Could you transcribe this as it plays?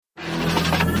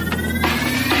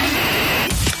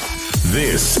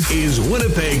This is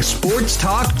Winnipeg Sports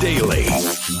Talk Daily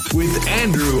with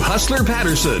Andrew Hustler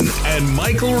Patterson and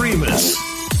Michael Remus.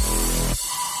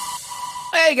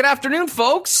 Hey, good afternoon,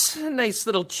 folks. Nice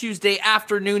little Tuesday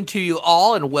afternoon to you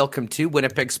all, and welcome to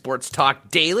Winnipeg Sports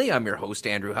Talk Daily. I'm your host,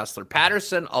 Andrew Hustler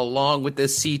Patterson, along with the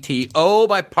CTO,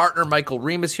 my partner, Michael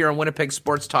Remus, here on Winnipeg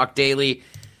Sports Talk Daily.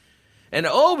 And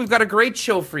we've got a great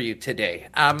show for you today.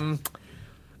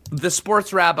 The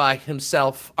sports rabbi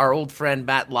himself, our old friend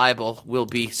Matt Leibl, will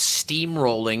be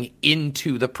steamrolling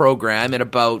into the program in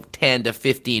about 10 to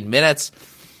 15 minutes.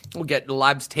 We'll get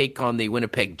Leib's take on the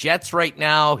Winnipeg Jets right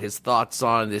now, his thoughts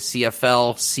on the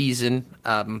CFL season,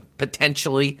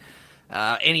 potentially.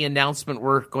 Any announcement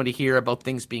we're going to hear about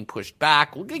things being pushed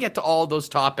back. We're going to get to all those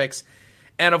topics.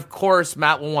 And, of course,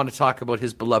 Matt will want to talk about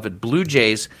his beloved Blue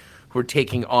Jays, who are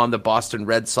taking on the Boston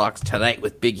Red Sox tonight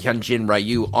with Big Hyunjin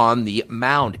Ryu on the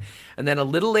mound. And then a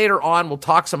little later on, we'll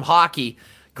talk some hockey.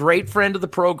 Great friend of the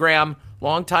program,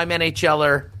 longtime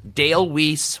NHLer, Dale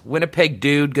Weise, Winnipeg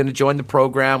dude, going to join the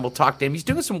program. We'll talk to him. He's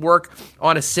doing some work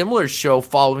on a similar show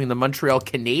following the Montreal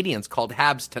Canadiens called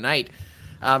Habs Tonight.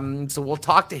 So we'll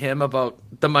talk to him about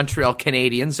the Montreal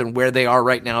Canadiens and where they are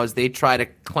right now as they try to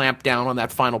clamp down on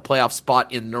that final playoff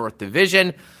spot in the North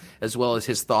Division, as well as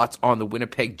his thoughts on the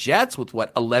Winnipeg Jets with,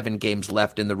 11 games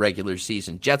left in the regular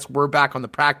season. Jets were back on the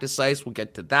practice ice. We'll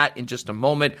get to that in just a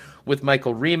moment with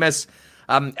Michael Remus.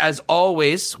 As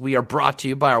always, we are brought to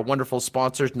you by our wonderful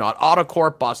sponsors, Not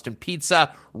Autocorp, Boston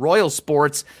Pizza, Royal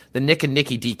Sports, the Nick and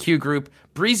Nicky DQ Group,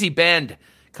 Breezy Bend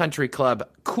Country Club,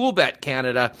 Coolbet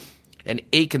Canada, and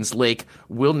Aikens Lake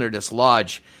Wilderness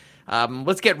Lodge.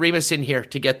 Let's get Remus in here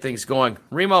to get things going.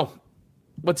 Remo,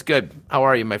 what's good? How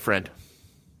are you, my friend?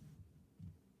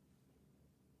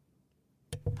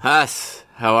 Huss,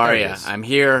 how are you? I'm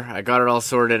here. I got it all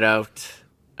sorted out.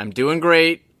 I'm doing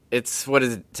great. What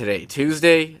is it today?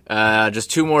 Tuesday?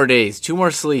 Just 2 more days, 2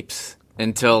 more sleeps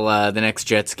until the next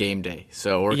Jets game day.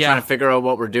 So we're trying to figure out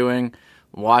what we're doing,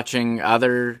 watching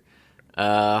other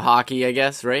hockey, I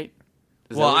guess, right?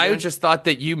 Well, I just thought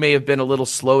that you may have been a little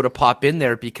slow to pop in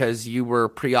there because you were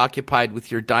preoccupied with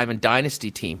your Diamond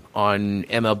Dynasty team on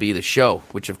MLB The Show,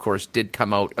 which, of course, did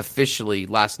come out officially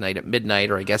last night at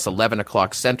midnight, or I guess 11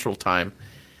 o'clock Central Time.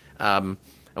 And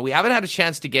we haven't had a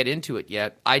chance to get into it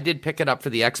yet. I did pick it up for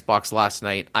the Xbox last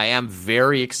night. I am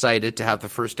very excited to have the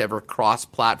first ever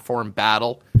cross-platform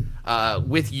battle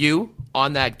with you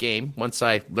on that game once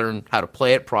I learn how to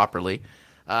play it properly.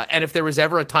 And if there was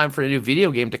ever a time for a new video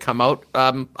game to come out,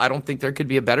 I don't think there could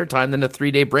be a better time than a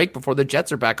 3-day break before the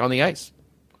Jets are back on the ice.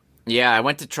 Yeah, I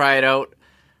went to try it out.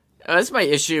 That's my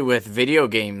issue with video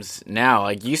games now.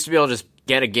 Like, you used to be able to just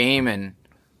get a game and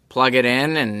plug it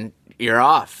in and you're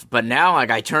off. But now,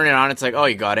 I turn it on, it's like, oh,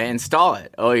 you got to install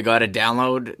it. Oh, you got to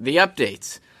download the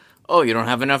updates. Oh, you don't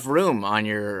have enough room on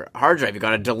your hard drive. You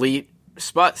got to delete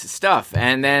stuff.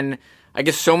 And then I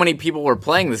guess so many people were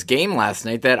playing this game last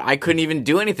night that I couldn't even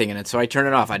do anything in it, so I turned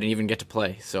it off. I didn't even get to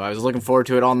play. So I was looking forward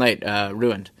to it all night,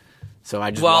 ruined. So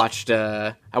I just watched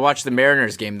I watched the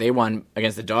Mariners game. They won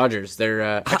against the Dodgers. They're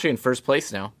actually in first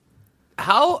place now.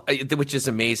 Which is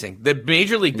amazing. The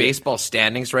Major League Baseball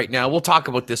standings right now, we'll talk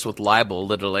about this with Leibl a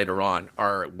little later on,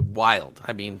 are wild.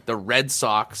 I mean, the Red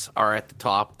Sox are at the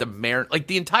top.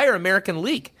 The entire American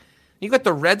League. You got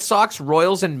the Red Sox,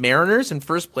 Royals, and Mariners in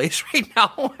first place right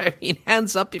now. I mean,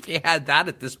 hands up if you had that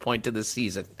at this point of the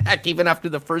season. Heck, even after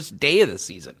the first day of the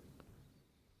season.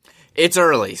 It's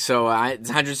early, so it's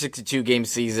a 162-game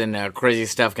season. Crazy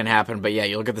stuff can happen. But, yeah,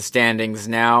 you look at the standings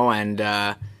now, and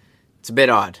it's a bit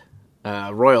odd.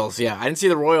 Royals, yeah. I didn't see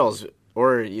the Royals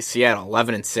or Seattle,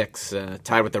 11-6,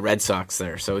 tied with the Red Sox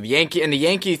there. So the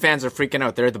Yankee fans are freaking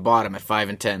out. They're at the bottom at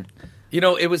 5-10. You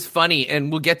know, it was funny,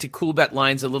 and we'll get to cool bet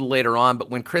lines a little later on, but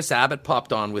when Chris Abbott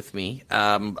popped on with me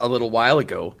a little while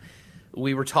ago,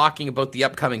 we were talking about the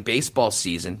upcoming baseball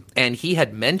season, and he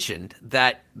had mentioned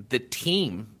that the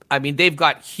team, I mean, they've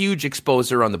got huge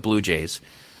exposure on the Blue Jays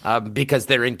because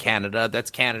they're in Canada.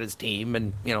 That's Canada's team,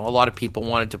 and, you know, a lot of people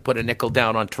wanted to put a nickel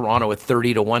down on Toronto at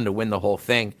 30-1 to win the whole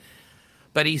thing.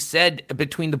 But he said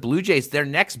between the Blue Jays, their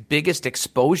next biggest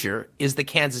exposure is the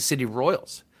Kansas City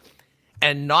Royals.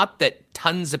 And not that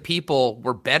tons of people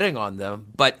were betting on them,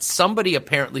 but somebody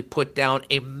apparently put down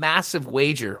a massive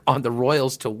wager on the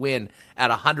Royals to win at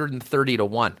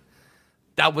 130-1.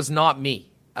 That was not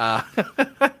me.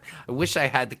 I wish I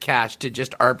had the cash to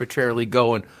just arbitrarily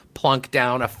go and plunk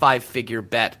down a 5-figure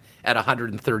bet at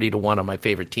 130-1 on my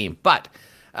favorite team. But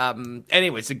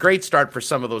anyway, it's a great start for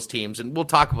some of those teams, and we'll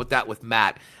talk about that with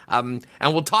Matt. And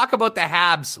we'll talk about the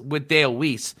Habs with Dale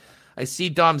Weise. I see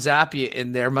Dom Zappia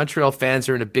in there. Montreal fans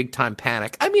are in a big-time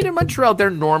panic. I mean, in Montreal, they're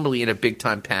normally in a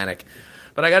big-time panic.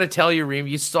 But I got to tell you, Reem,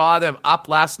 you saw them up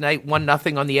last night,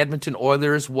 1-0 on the Edmonton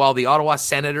Oilers, while the Ottawa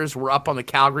Senators were up on the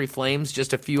Calgary Flames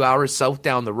just a few hours south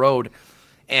down the road.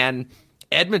 And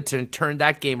Edmonton turned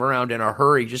that game around in a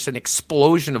hurry, just an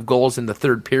explosion of goals in the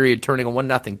third period, turning a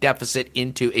 1-0 deficit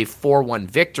into a 4-1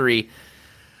 victory.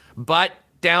 But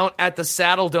down at the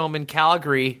Saddle Dome in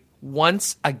Calgary,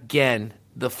 once again,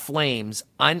 the Flames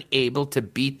unable to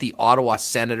beat the Ottawa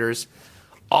Senators.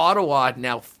 Ottawa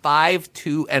now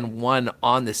 5-2-1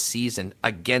 on the season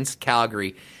against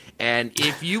Calgary. And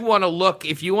if you want to look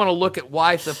at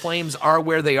why the Flames are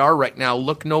where they are right now,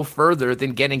 look no further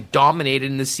than getting dominated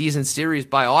in the season series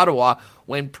by Ottawa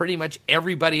when pretty much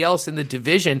everybody else in the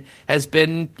division has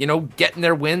been, getting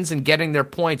their wins and getting their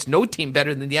points. No team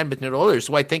better than the Edmonton Oilers,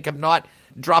 who I think have not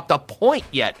dropped a point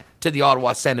yet to the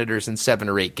Ottawa Senators in 7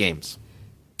 or 8 games.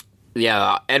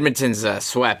 Yeah, Edmonton's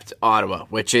swept Ottawa,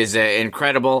 which is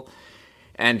incredible.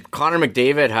 And Connor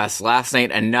McDavid has last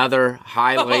night another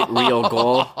highlight reel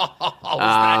goal.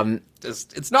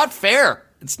 It's not fair.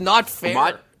 It's not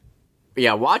fair.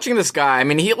 Watching this guy, I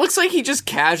mean, he looks like he just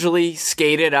casually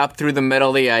skated up through the middle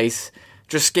of the ice,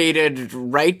 just skated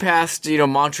right past,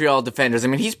 Montreal defenders. I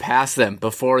mean, he's past them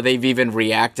before they've even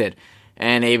reacted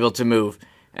and able to move.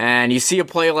 And you see a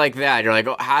play like that, you're like,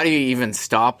 oh, how do you even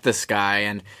stop this guy?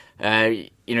 And,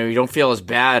 you don't feel as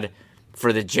bad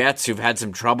for the Jets, who've had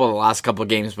some trouble the last couple of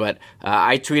games, but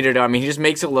I tweeted him. I mean, he just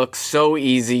makes it look so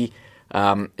easy.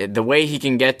 The way he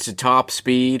can get to top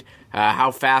speed,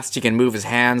 how fast he can move his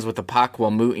hands with the puck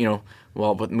while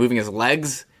moving his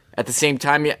legs at the same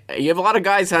time. You have a lot of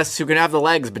guys who can have the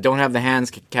legs but don't have the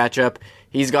hands to catch up.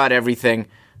 He's got everything,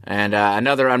 and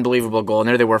another unbelievable goal. And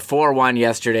there they were, 4-1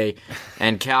 yesterday,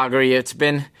 and Calgary. It's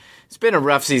been a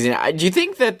rough season. Do you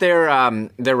think that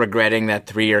they're regretting that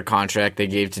 3-year contract they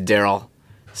gave to Daryl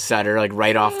Sutter, like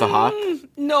right off the hop?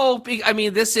 No, I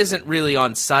mean, this isn't really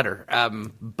on Sutter,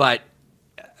 but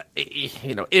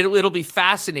it'll be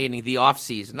fascinating the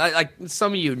offseason. Like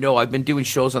some of you know, I've been doing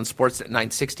shows on Sportsnet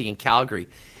 960 in Calgary,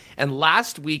 and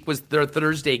last week was their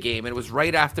Thursday game, and it was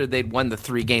right after they'd won the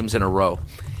 3 games in a row,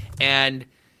 and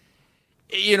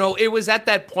it was at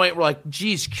that point where, like,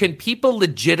 geez, can people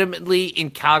legitimately in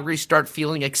Calgary start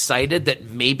feeling excited that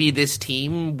maybe this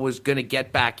team was going to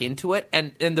get back into it?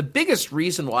 And the biggest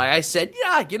reason why I said,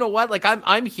 yeah, you know what, like,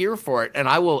 I'm here for it, and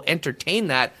I will entertain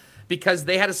that, because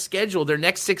they had a schedule. Their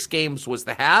next 6 games was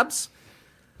the Habs,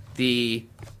 the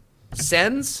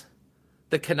Sens,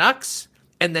 the Canucks,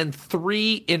 and then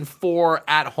 3 in 4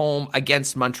 at home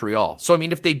against Montreal. So, I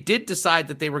mean, if they did decide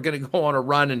that they were going to go on a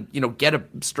run and, get a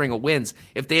string of wins,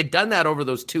 if they had done that over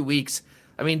those 2 weeks,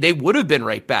 I mean, they would have been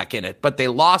right back in it. But they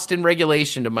lost in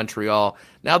regulation to Montreal.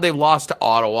 Now they've lost to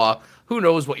Ottawa. Who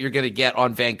knows what you're going to get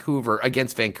on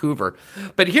against Vancouver.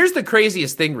 But here's the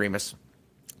craziest thing, Remus.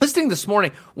 Listening this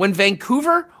morning, when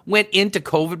Vancouver went into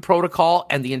COVID protocol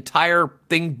and the entire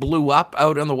thing blew up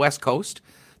out on the West Coast,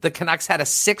 the Canucks had a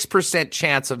 6%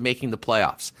 chance of making the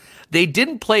playoffs. They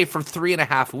didn't play for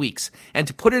 3.5 weeks. And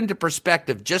to put it into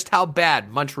perspective just how bad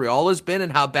Montreal has been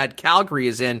and how bad Calgary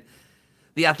is in,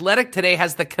 The Athletic today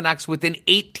has the Canucks with an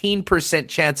 18%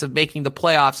 chance of making the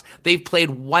playoffs. They've played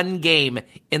 1 game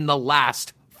in the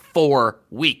last 4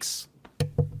 weeks.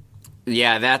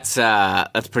 Yeah, that's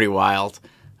pretty wild.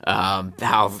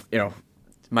 How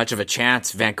much of a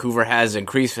chance Vancouver has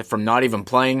increased from not even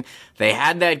playing. They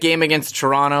had that game against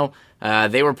Toronto.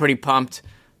 They were pretty pumped.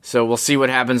 So we'll see what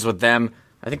happens with them.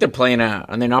 I think they're playing.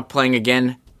 Are they not playing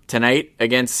again tonight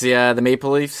against the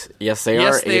Maple Leafs? Yes, they are.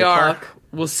 Yes, they are.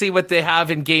 We'll see what they have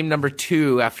in game number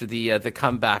 2 after the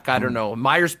comeback. I don't know.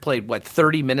 Myers played,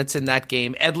 30 minutes in that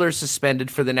game. Edler's suspended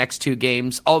for the next 2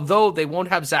 games, although they won't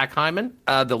have Zach Hyman.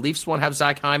 The Leafs won't have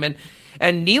Zach Hyman.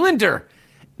 And Nylander,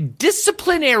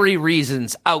 disciplinary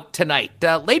reasons, out tonight.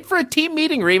 Late for a team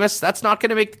meeting, Remus. That's not going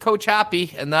to make the coach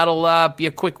happy, and that'll be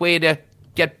a quick way to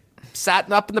get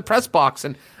sat up in the press box.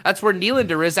 And that's where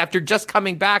Nylander is after just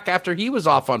coming back after he was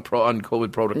off on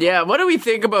COVID protocol. Yeah, what do we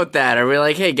think about that? Are we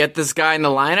like, hey, get this guy in the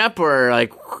lineup, or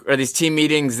are these team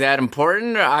meetings that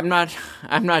important? I'm not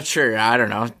sure. I don't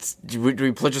know. Do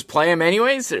we just play him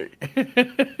anyways?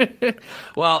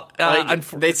 Well,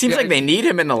 it seems like they need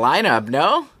him in the lineup.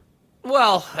 No.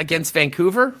 Well, against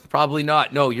Vancouver, probably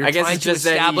not. No, you're trying to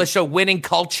establish a winning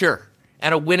culture,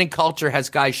 and a winning culture has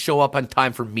guys show up on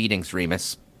time for meetings,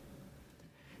 Remus.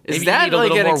 Maybe you need a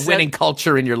little more winning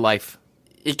culture in your life.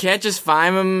 You can't just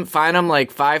fine him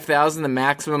like $5,000, the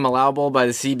maximum allowable by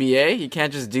the CBA. You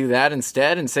can't just do that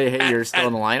instead and say, hey, you're still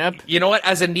in the lineup. You know what?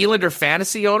 As a Nylander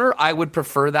fantasy owner, I would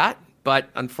prefer that, but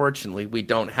unfortunately, we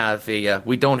don't have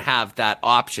that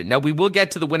option. Now, we will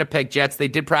get to the Winnipeg Jets. They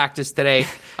did practice today.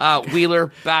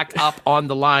 Wheeler back up on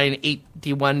the line,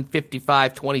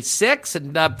 81-55-26,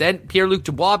 and then Pierre-Luc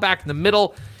Dubois back in the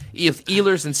middle, with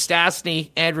Ehlers and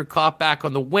Stastny, Andrew Kopp back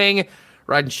on the wing,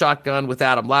 riding shotgun with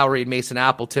Adam Lowry and Mason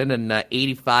Appleton, and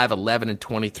 85, 11, and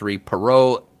 23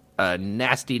 Perreault.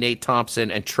 Nasty Nate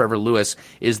Thompson and Trevor Lewis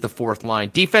is the fourth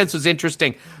line. Defense was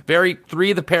interesting.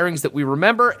 Three of the pairings that we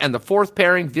remember, and the fourth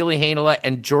pairing, Ville Heinola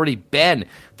and Jordy Ben,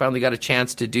 finally got a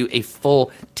chance to do a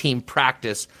full team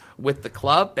practice with the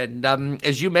club. And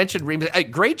as you mentioned, Remus, a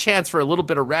great chance for a little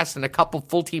bit of rest and a couple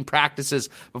full team practices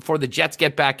before the Jets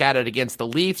get back at it against the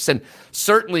Leafs. And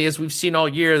certainly, as we've seen all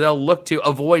year, they'll look to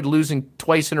avoid losing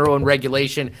twice in a row in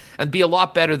regulation and be a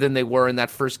lot better than they were in that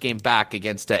first game back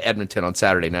against Edmonton on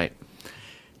Saturday night.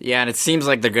 Yeah, and it seems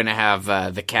like they're going to have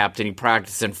the captain. He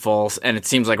practiced in full, and it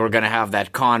seems like we're going to have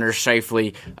that Connor,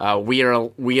 Scheifele,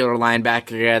 Wheeler line back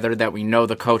together that we know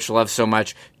the coach loves so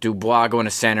much. Dubois going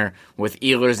to center with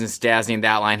Ehlers and Stastny, and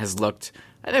that line has looked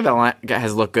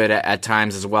good at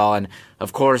times as well. And,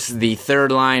 of course, the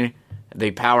third line,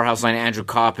 the powerhouse line, Andrew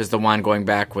Kopp is the one going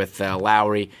back with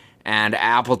Lowry and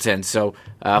Appleton. So,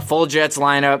 full Jets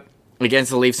lineup against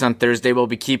the Leafs on Thursday. We'll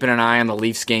be keeping an eye on the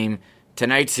Leafs game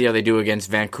tonight, see how they do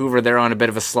against Vancouver. They're on a bit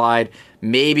of a slide.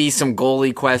 Maybe some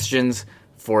goalie questions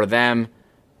for them.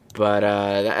 But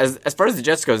as far as the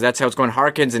Jets goes, that's how it's going.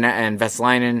 Harkins and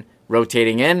Vesalainen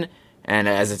rotating in. And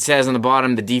as it says on the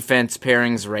bottom, the defense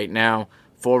pairings right now,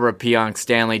 forward Pionk,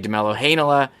 Stanley, DeMello,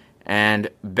 Heinola, and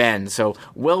Ben. So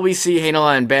will we see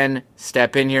Heinola and Ben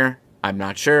step in here? I'm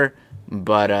not sure.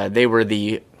 But they were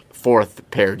the fourth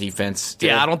pair defense.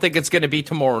 Yeah, I don't think it's going to be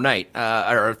tomorrow night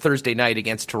or Thursday night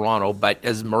against Toronto. But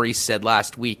as Maurice said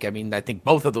last week, I mean, I think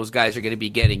both of those guys are going to be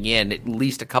getting in at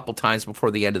least a couple times before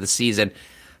the end of the season.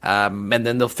 And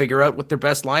then they'll figure out what their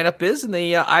best lineup is in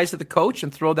the eyes of the coach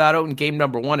and throw that out in game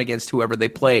number one against whoever they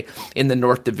play in the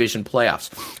North Division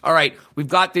playoffs. All right, we've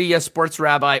got the sports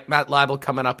rabbi, Matt Leibl,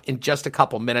 coming up in just a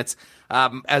couple minutes.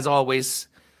 As always,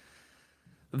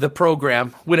 the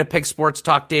program, Winnipeg Sports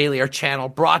Talk Daily, our channel,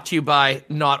 brought to you by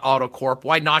Not Auto Corp.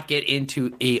 Why not get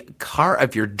into a car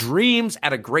of your dreams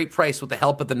at a great price with the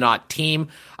help of the Not team?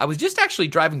 I was just actually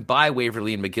driving by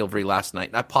Waverly and McGillivray last night,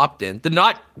 and I popped in. The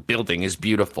Not building is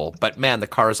beautiful, but man, the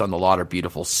cars on the lot are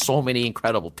beautiful. So many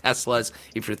incredible Teslas.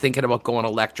 If you're thinking about going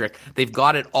electric, they've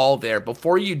got it all there.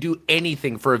 Before you do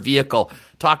anything for a vehicle,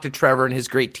 talk to Trevor and his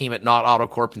great team at Not Auto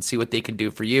Corp and see what they can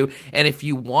do for you. And if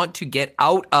you want to get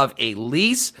out of a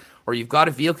lease or you've got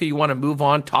a vehicle you want to move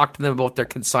on, talk to them about their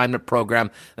consignment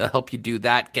program. They'll help you do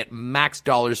that. Get max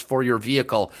dollars for your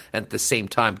vehicle and at the same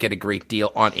time get a great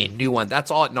deal on a new one.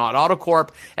 That's all at Not Auto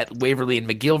Corp at Waverly and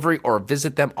McGillivray, or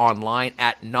visit them online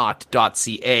at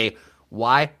not.ca.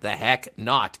 Why the heck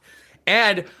not?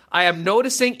 And I am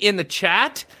noticing in the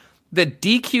chat that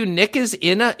DQ Nick is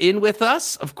in with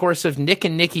us, of course, of Nick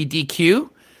and Nikki DQ.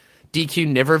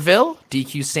 DQ Niverville,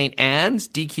 DQ St. Anne's,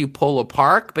 DQ Polo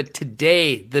Park. But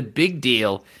today, the big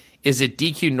deal is at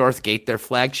DQ Northgate, their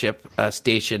flagship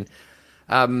station.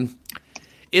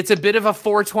 It's a bit of a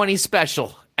 420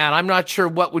 special, and I'm not sure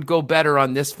what would go better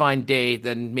on this fine day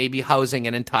than maybe housing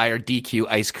an entire DQ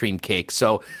ice cream cake.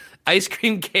 So ice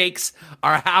cream cakes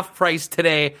are half price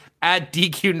today at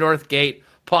DQ Northgate.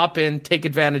 Pop in, take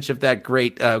advantage of that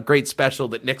great special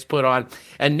that Nick's put on.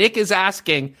 And Nick is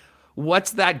asking,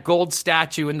 what's that gold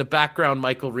statue in the background,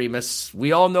 Michael Remus?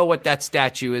 We all know what that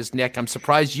statue is, Nick. I'm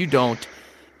surprised you don't.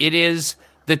 It is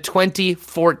the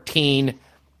 2014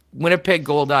 Winnipeg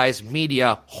Goldeyes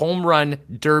Media Home Run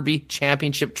Derby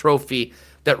Championship Trophy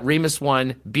that Remus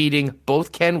won, beating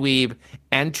both Ken Wiebe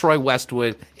and Troy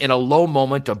Westwood in a low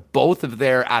moment of both of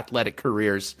their athletic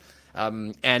careers.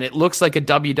 And it looks like a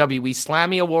WWE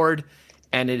Slammy Award,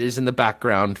 and it is in the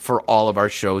background for all of our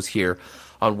shows here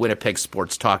on Winnipeg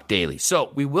Sports Talk Daily.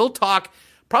 So we will talk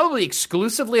probably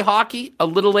exclusively hockey a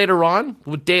little later on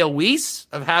with Dale Weise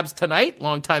of Habs Tonight,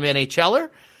 longtime NHLer.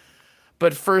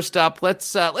 But first up,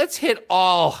 let's hit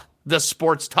all the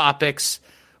sports topics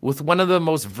with one of the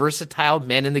most versatile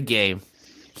men in the game.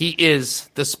 He is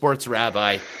the sports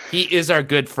rabbi. He is our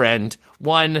good friend,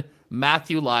 one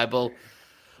Matthew Leibl.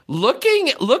 Looking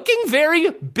very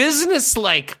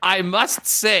business-like, I must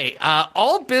say.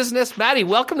 All business. Matty,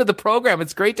 welcome to the program.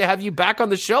 It's great to have you back on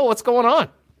the show. What's going on?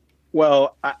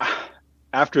 Well,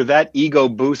 after that ego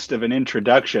boost of an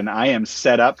introduction, I am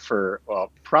set up for, well,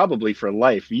 probably for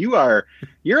life. You're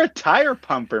a tire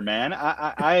pumper, man.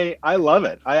 I love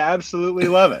it. I absolutely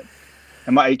love it.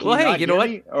 Am I? Well, hey, you know what?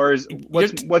 Me? Or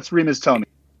what's Remus telling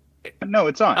me? No,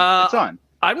 it's on. It's on.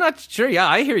 I'm not sure. Yeah,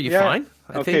 I hear you fine.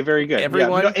 Okay, very good.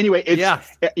 Everyone, anyway,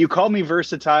 you call me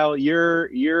versatile. You're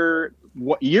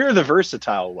the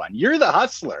versatile one. You're the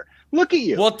hustler. Look at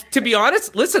you. Well, to be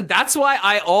honest, listen, that's why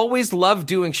I always love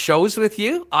doing shows with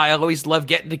you. I always love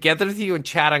getting together with you and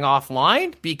chatting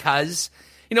offline because,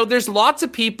 there's lots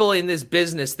of people in this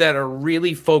business that are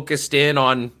really focused in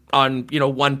on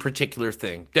one particular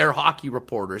thing. They're hockey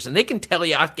reporters, and they can tell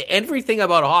you everything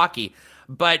about hockey.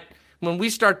 But when we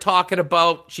start talking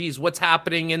about, what's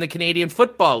happening in the Canadian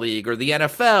Football League or the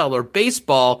NFL or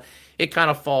baseball, it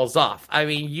kind of falls off. I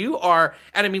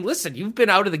mean, listen, you've been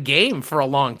out of the game for a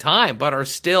long time, but are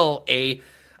still a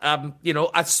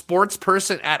sports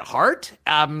person at heart.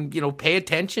 Pay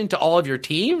attention to all of your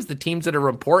teams, the teams that are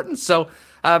important. So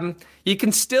you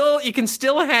can still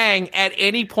hang at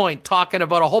any point talking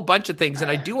about a whole bunch of things.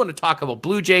 And I do want to talk about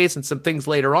Blue Jays and some things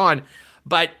later on,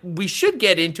 but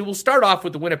we'll start off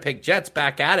with the Winnipeg Jets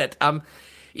back at it.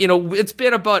 It's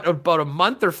been about a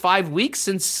month or 5 weeks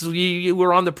since you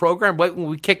were on the program when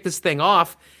we kicked this thing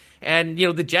off. And,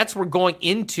 the Jets were going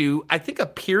into, I think, a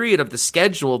period of the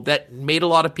schedule that made a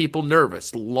lot of people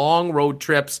nervous. Long road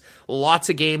trips,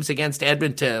 lots of games against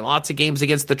Edmonton, lots of games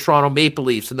against the Toronto Maple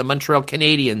Leafs and the Montreal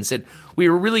Canadiens. And we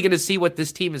were really going to see what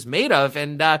this team is made of.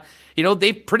 And,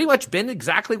 they've pretty much been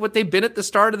exactly what they've been at the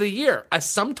start of the year. A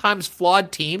sometimes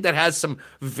flawed team that has some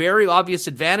very obvious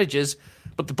advantages.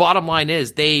 But the bottom line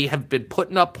is they have been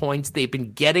putting up points. They've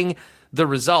been getting the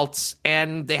results,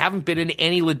 and they haven't been in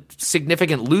any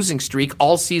significant losing streak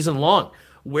all season long.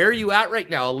 Where are you at right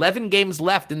now? 11 games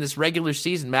left in this regular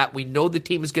season, Matt. We know the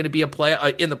team is going to be in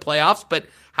the playoffs, but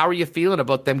how are you feeling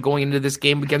about them going into this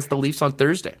game against the Leafs on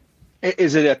Thursday?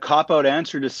 Is it a cop-out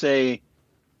answer to say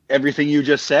everything you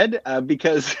just said?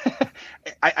 Because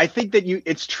I think that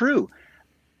it's true.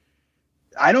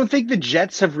 I don't think the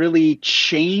Jets have really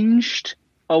changed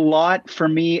a lot for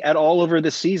me at all over the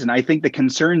season. I think the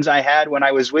concerns I had when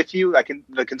I was with you,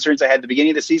 the concerns I had at the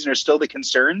beginning of the season are still the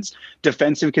concerns,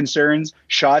 defensive concerns,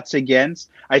 shots against.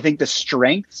 I think the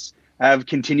strengths have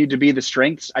continued to be the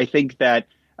strengths. I think that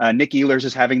Nick Ehlers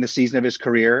is having the season of his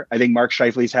career. I think Mark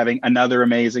Scheifele's having another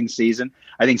amazing season.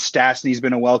 I think Stastny's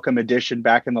been a welcome addition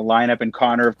back in the lineup, and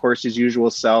Connor, of course, his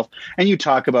usual self. And you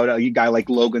talk about a guy like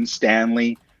Logan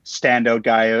Stanley, standout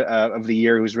guy of the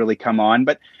year who's really come on.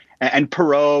 And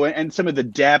Perreault and some of the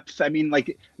depth. I mean,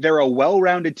 they're a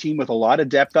well-rounded team with a lot of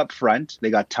depth up front.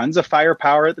 They got tons of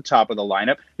firepower at the top of the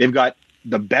lineup. They've got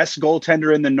the best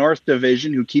goaltender in the North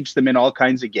Division who keeps them in all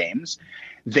kinds of games.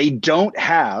 They don't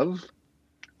have...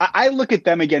 I look at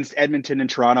them against Edmonton and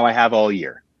Toronto I have all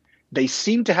year. They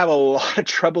seem to have a lot of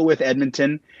trouble with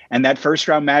Edmonton, and that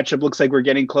first-round matchup looks like we're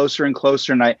getting closer and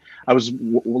closer. And I was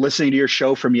listening to your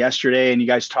show from yesterday, and you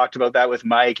guys talked about that with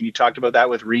Mike, and you talked about that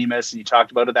with Remus, and you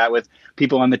talked about that with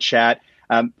people on the chat.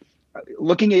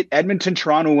 Looking at Edmonton,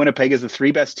 Toronto, Winnipeg as the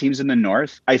three best teams in the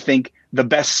North, I think the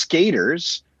best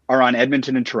skaters are on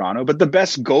Edmonton and Toronto, but the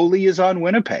best goalie is on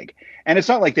Winnipeg. And it's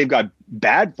not like they've got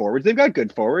bad forwards. They've got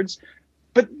good forwards.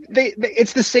 But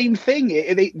it's the same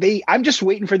thing. I'm just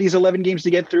waiting for these 11 games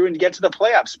to get through and get to the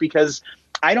playoffs, because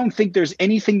I don't think there's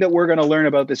anything that we're going to learn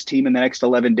about this team in the next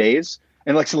 11 days,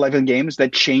 in the next 11 games,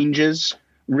 that changes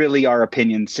really our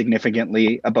opinion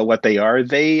significantly about what they are.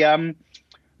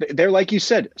 They're, like you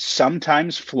said,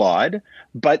 sometimes flawed,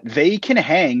 but they can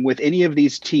hang with any of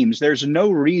these teams. There's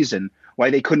no reason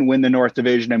why they couldn't win the North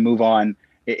Division and move on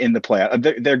in the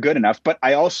playoff. They're good enough, but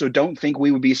I also don't think we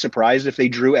would be surprised if they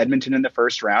drew Edmonton in the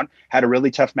first round, had a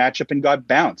really tough matchup, and got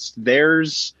bounced.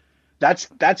 That's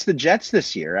the Jets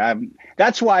this year.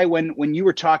 That's why when you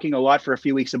were talking a lot for a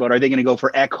few weeks about, are they going to go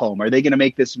for Ekholm? Are they going to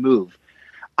make this move?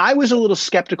 I was a little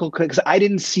skeptical because I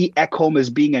didn't see Ekholm as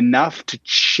being enough to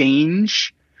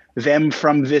change them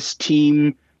from this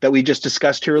team that we just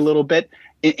discussed here a little bit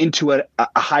into a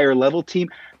higher level team.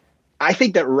 I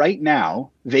think that right now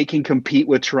they can compete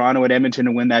with Toronto and Edmonton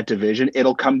and win that division.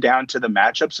 It'll come down to the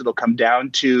matchups. It'll come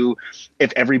down to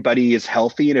if everybody is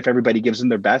healthy and if everybody gives them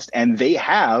their best. And they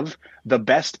have the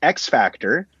best X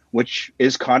factor, which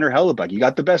is Connor Hellebuyck. You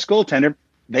got the best goaltender.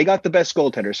 They got the best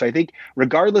goaltender. So I think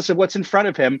regardless of what's in front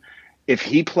of him, if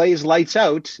he plays lights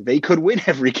out, they could win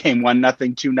every game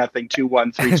 1-0, 2-0,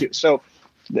 2-1, 3-2. So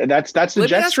that's the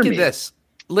Jets for me.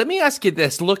 Let me ask you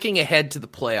this, looking ahead to the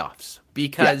playoffs.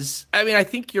 Because, yeah. I mean, I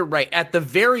think you're right. At the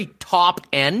very top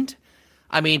end,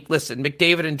 I mean, listen,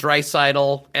 McDavid and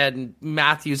Draisaitl and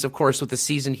Matthews, of course, with the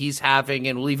season he's having,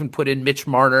 and we'll even put in Mitch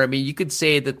Marner. I mean, you could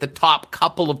say that the top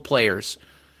couple of players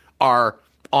are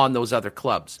on those other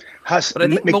clubs. But I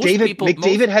think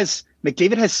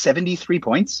McDavid has 73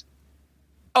 points.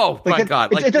 Oh my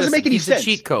God! It doesn't make any sense.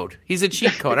 He's a cheat code. He's a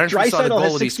cheat code. I don't know if you saw the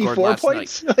goal that he scored last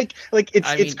points. night.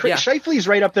 It's crazy. Scheifele's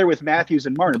right up there with Matthews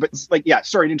and Marner. But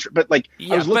sorry, but I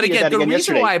was looking at that again yesterday. The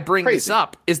reason why I bring this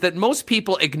up is that most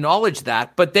people acknowledge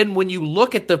that, but then when you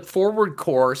look at the forward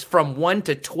cores from 1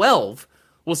 to 12,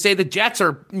 we'll say the Jets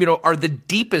are the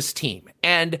deepest team,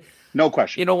 and no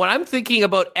question. When I'm thinking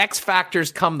about X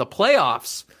factors come the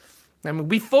playoffs. I mean,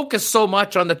 we focus so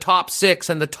much on the top 6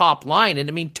 and the top line. And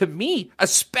I mean, to me,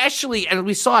 especially, and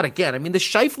we saw it again, I mean, the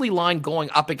Scheifele line going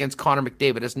up against Connor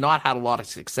McDavid has not had a lot of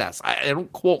success. I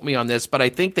don't quote me on this, but I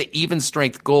think the even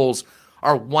strength goals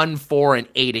are 1, 4, and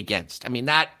 8 against. I mean,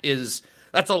 that's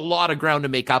a lot of ground to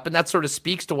make up. And that sort of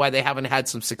speaks to why they haven't had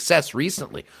some success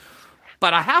recently.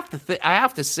 But I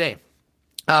have to say,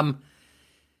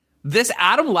 this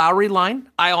Adam Lowry line,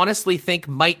 I honestly think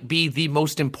might be the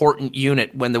most important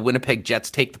unit when the Winnipeg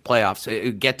Jets get to the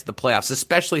playoffs,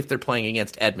 especially if they're playing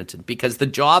against Edmonton, because the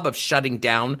job of shutting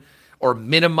down or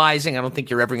minimizing, I don't think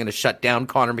you're ever going to shut down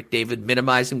Connor McDavid,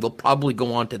 minimizing will probably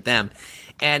go on to them.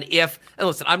 And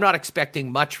listen, I'm not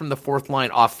expecting much from the fourth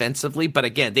line offensively, but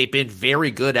again, they've been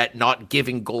very good at not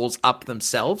giving goals up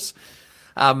themselves.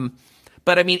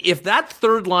 But, I mean, if that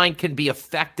third line can be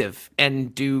effective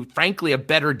and do, frankly, a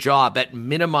better job at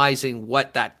minimizing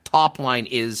what that top line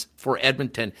is for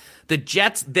Edmonton, the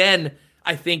Jets then,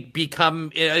 I think,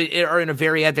 are in a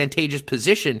very advantageous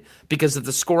position because of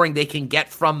the scoring they can get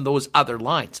from those other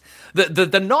lines.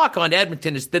 The knock on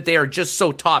Edmonton is that they are just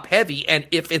so top-heavy, and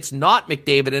if it's not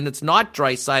McDavid and it's not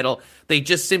Draisaitl, they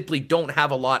just simply don't have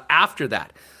a lot after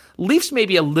that. Leafs may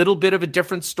be a little bit of a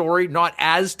different story, not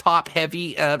as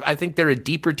top-heavy. I think they're a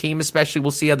deeper team, especially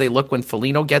we'll see how they look when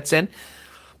Foligno gets in.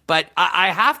 But I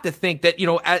have to think that,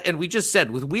 and we just said,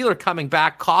 with Wheeler coming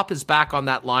back, Kopp is back on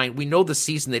that line. We know the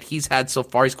season that he's had so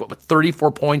far. He's got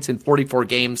 34 points in 44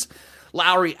 games.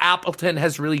 Lowry Appleton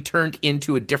has really turned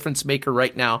into a difference maker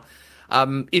right now.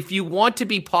 If you want to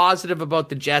be positive about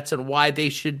the Jets and why they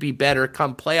should be better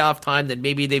come playoff time than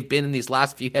maybe they've been in these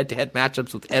last few head-to-head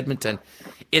matchups with Edmonton,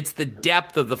 it's the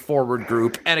depth of the forward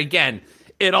group. And again,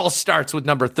 it all starts with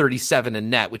number 37 in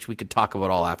net, which we could talk about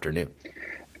all afternoon.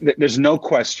 There's no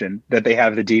question that they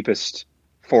have the deepest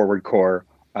forward core,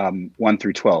 1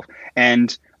 through 12.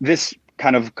 And this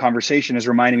kind of conversation is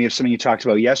reminding me of something you talked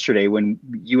about yesterday when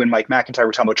you and Mike McIntyre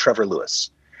were talking about Trevor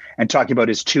Lewis and talking about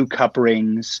his 2 cup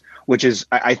rings, which is,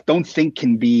 I don't think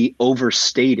can be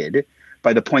overstated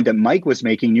by the point that Mike was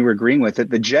making. You were agreeing with it.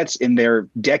 The Jets in their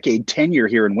decade tenure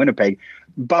here in Winnipeg,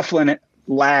 Bufflin,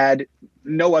 Ladd,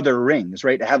 no other rings,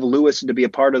 right? To have Lewis and to be a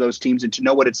part of those teams and to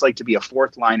know what it's like to be a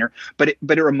fourth liner. But it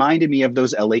reminded me of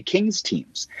those LA Kings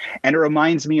teams. And it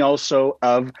reminds me also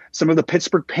of some of the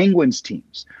Pittsburgh Penguins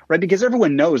teams, right? Because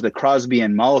everyone knows that Crosby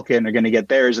and Malkin are going to get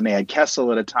theirs, and they had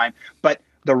Kessel at a time. But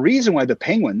the reason why the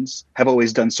Penguins have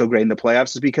always done so great in the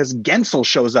playoffs is because Gensel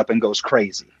shows up and goes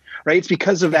crazy, right? It's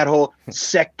because of that whole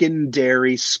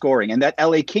secondary scoring. And that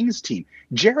LA Kings team,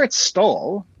 Jarrett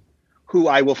Stoll, who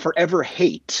I will forever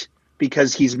hate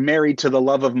because he's married to the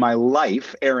love of my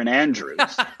life, Erin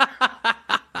Andrews.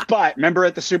 But remember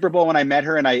at the Super Bowl when I met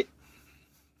her and I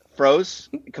froze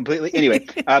completely? Anyway,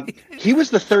 he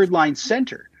was the third line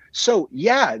center. So,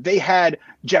 yeah, they had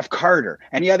Jeff Carter,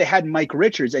 and yeah, they had Mike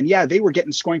Richards, and yeah, they were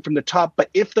getting scoring from the top. But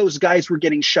if those guys were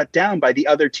getting shut down by the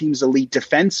other team's elite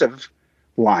defensive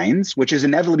lines, which is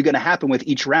inevitably going to happen with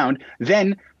each round,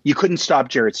 then you couldn't stop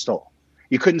Jarrett Stoll.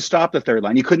 You couldn't stop the third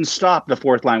line. You couldn't stop the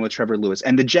fourth line with Trevor Lewis.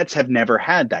 And the Jets have never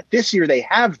had that. This year they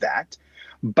have that,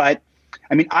 but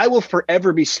I mean, I will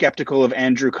forever be skeptical of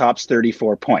Andrew Kopp's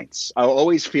 34 points. I'll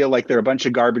always feel like they're a bunch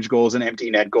of garbage goals and empty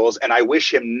net goals, and I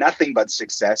wish him nothing but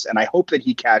success, and I hope that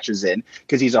he cashes in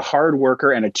because he's a hard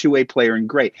worker and a two-way player and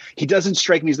great. He doesn't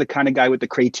strike me as the kind of guy with the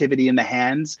creativity in the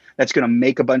hands that's going to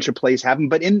make a bunch of plays happen,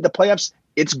 but in the playoffs,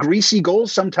 it's greasy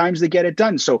goals sometimes that get it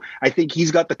done. So I think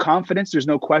he's got the confidence, there's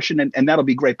no question, and that'll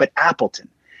be great. But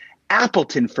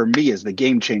Appleton, for me, is the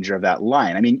game changer of that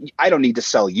line. I mean, I don't need to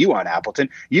sell you on Appleton.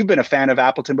 You've been a fan of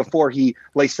Appleton before he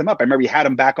laced them up. I remember you had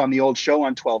him back on the old show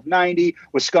on 1290,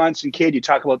 Wisconsin kid. You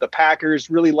talk about the Packers,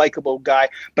 really likable guy,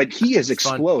 but he has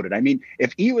exploded. I mean,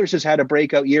 if Ehlers has had a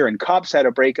breakout year and Kopp's had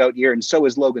a breakout year and so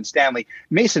is Logan Stanley,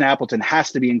 Mason Appleton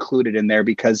has to be included in there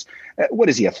because what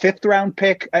is he, a 5th round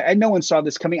pick? No one saw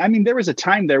this coming. I mean, there was a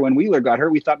time there when Wheeler got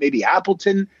hurt, we thought maybe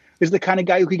Appleton is the kind of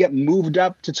guy who could get moved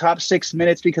up to top 6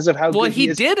 minutes because of how good he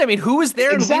is. Well, he did. I mean, who was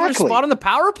there in Wheeler's spot on the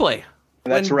power play?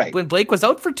 That's right. When Blake was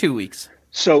out for 2 weeks.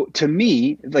 So to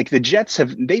me, like the Jets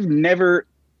they've never,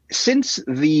 since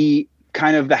the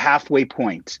kind of the halfway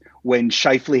point when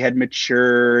Scheifele had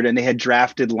matured and they had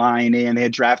drafted Laine and they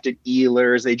had drafted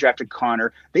Ehlers, they drafted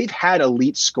Connor. They've had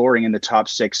elite scoring in the top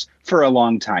 6 for a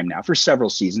long time now, for several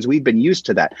seasons. We've been used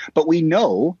to that. But we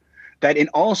know that in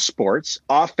all sports,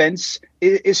 offense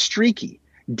is streaky.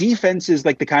 Defense is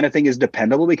like the kind of thing is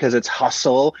dependable because it's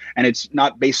hustle and it's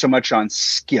not based so much on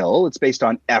skill. It's based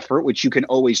on effort, which you can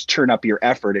always turn up your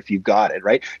effort if you've got it,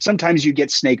 right? Sometimes you get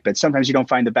snake bit. Sometimes you don't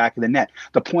find the back of the net.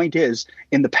 The point is,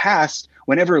 in the past,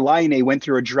 whenever Laine went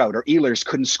through a drought or Ehlers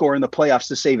couldn't score in the playoffs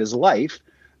to save his life,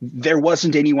 there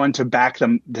wasn't anyone to back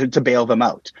them, to bail them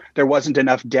out. There wasn't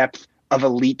enough depth of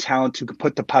elite talent to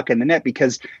put the puck in the net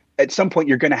because at some point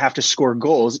you're going to have to score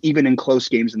goals, even in close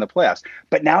games in the playoffs.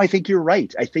 But now I think you're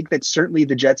right. I think that certainly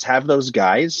the Jets have those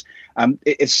guys.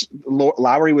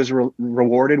 Lowry was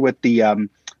rewarded with the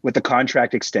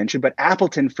contract extension, but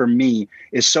Appleton for me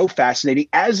is so fascinating,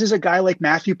 as is a guy like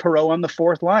Matthew Perreault on the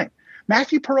fourth line.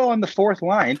 Matthew Perreault on the fourth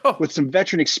line with some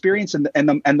veteran experience and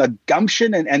the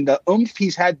gumption and the oomph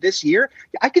he's had this year.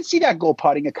 I could see that goal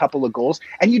potting a couple of goals.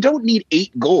 And you don't need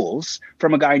 8 goals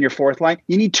from a guy in your fourth line.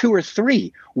 You need 2 or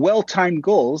 3 well-timed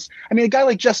goals. I mean, a guy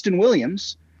like Justin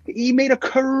Williams, he made a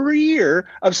career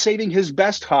of saving his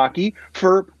best hockey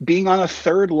for being on a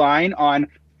third line on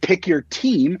pick your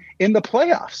team in the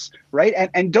playoffs, right?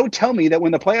 And don't tell me that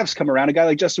when the playoffs come around, a guy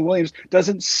like Justin Williams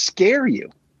doesn't scare you.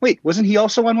 Wait, wasn't he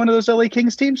also on one of those LA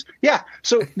Kings teams? Yeah.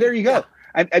 So there you go.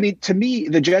 I mean, to me,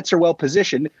 the Jets are well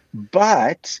positioned,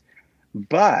 but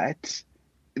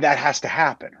that has to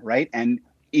happen, right? And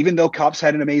even though Kopp's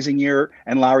had an amazing year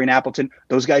and Lowry and Appleton,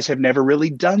 those guys have never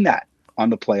really done that on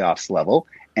the playoffs level.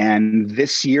 And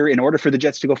this year, in order for the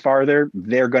Jets to go farther,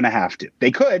 they're going to have to.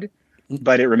 They could,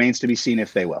 but it remains to be seen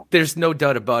if they will. There's no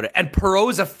doubt about it. And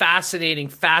Perreault's a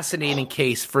fascinating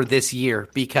case for this year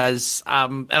because,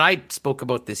 and I spoke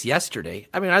about this yesterday.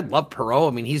 I mean, I love Perreault.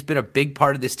 I mean, he's been a big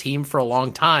part of this team for a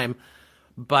long time,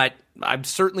 but I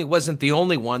certainly wasn't the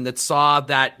only one that saw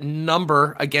that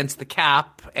number against the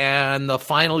cap and the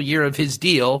final year of his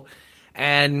deal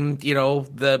and, you know,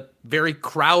 the very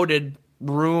crowded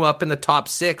room up in the top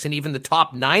 6 and even the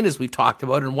top 9, as we've talked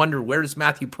about, and wonder where does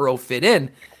Matthew Perreault fit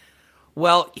in?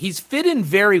 Well, he's fit in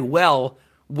very well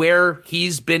where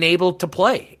he's been able to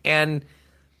play. And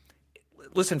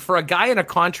listen, for a guy in a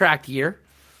contract year,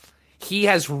 he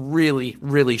has really,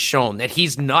 really shown that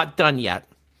he's not done yet.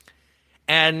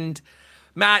 And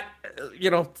Matt,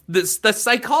 you know, the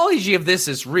psychology of this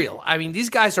is real. I mean, these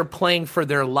guys are playing for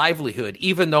their livelihood,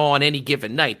 even though on any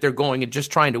given night they're going and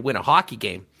just trying to win a hockey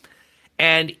game.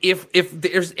 And if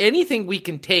there's anything we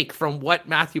can take from what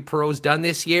Matthew Perreault's done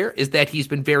this year is that he's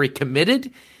been very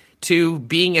committed to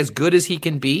being as good as he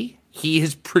can be. He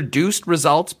has produced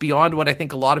results beyond what I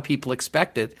think a lot of people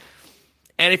expected.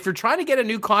 And if you're trying to get a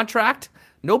new contract,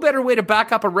 no better way to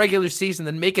back up a regular season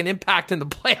than make an impact in the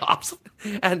playoffs.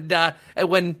 And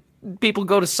when people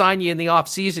go to sign you in the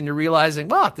offseason, you're realizing,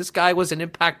 well, this guy was an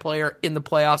impact player in the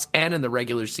playoffs and in the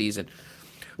regular season.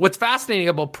 What's fascinating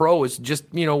about Perreault is just,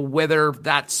 you know, whether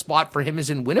that spot for him is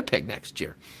in Winnipeg next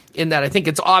year. In that I think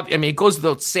it's obvious. I mean, it goes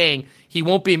without saying he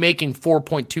won't be making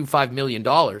 $4.25 million.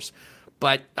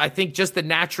 But I think just the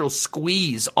natural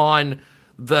squeeze on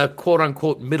the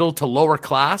quote-unquote middle to lower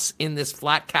class in this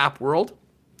flat cap world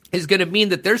is going to mean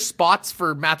that there's spots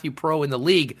for Matthew Perreault in the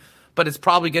league, but it's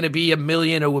probably going to be $1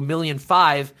 million or $1.5 million.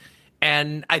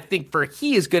 And I think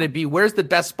he is going to be, where's the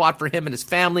best spot for him and his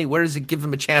family? Where does it give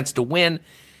him a chance to win?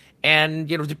 And,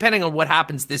 you know, depending on what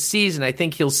happens this season, I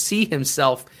think he'll see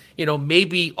himself, you know,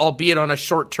 maybe albeit on a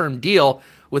short-term deal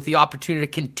with the opportunity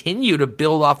to continue to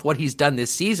build off what he's done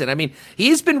this season. I mean,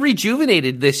 he's been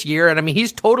rejuvenated this year, and I mean,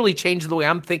 he's totally changed the way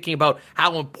I'm thinking about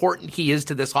how important he is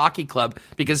to this hockey club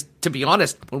because, to be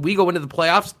honest, when we go into the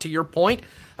playoffs, to your point,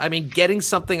 I mean, getting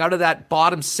something out of that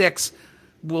bottom 6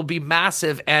 will be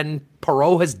massive, and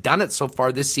Perreault has done it so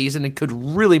far this season and could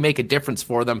really make a difference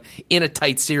for them in a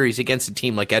tight series against a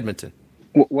team like Edmonton.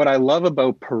 What I love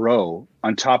about Perreault,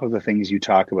 on top of the things you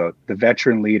talk about, the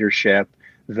veteran leadership,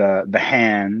 the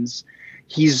hands,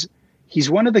 he's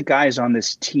one of the guys on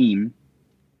this team.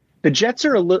 The Jets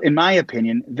are a little, in my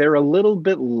opinion, they're a little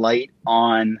bit light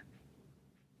on,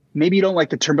 maybe you don't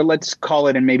like the term, but let's call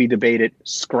it and maybe debate it,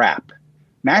 scrap.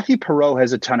 Matthew Perreault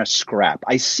has a ton of scrap.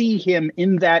 I see him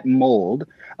in that mold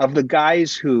of the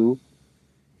guys who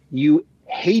you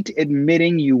hate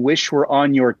admitting you wish were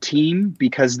on your team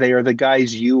because they are the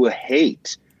guys you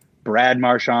hate. Brad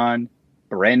Marchand,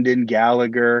 Brendan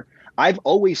Gallagher. I've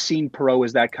always seen Perreault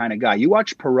as that kind of guy. You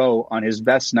watch Perreault on his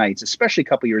best nights, especially a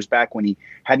couple years back when he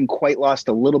hadn't quite lost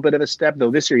a little bit of a step, though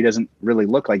this year he doesn't really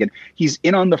look like it. He's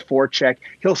in on the forecheck.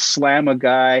 He'll slam a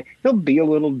guy. He'll be a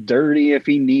little dirty if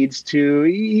he needs to.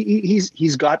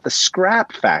 He's got the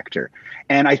scrap factor.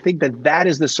 And I think that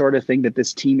is the sort of thing that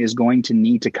this team is going to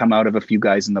need to come out of a few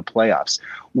guys in the playoffs.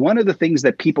 One of the things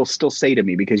that people still say to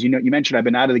me, because you mentioned I've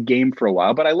been out of the game for a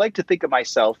while, but I like to think of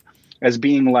myself as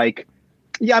being like,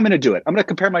 yeah, I'm going to do it. I'm going to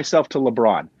compare myself to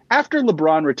LeBron. After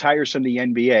LeBron retires from the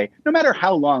NBA, no matter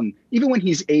how long, even when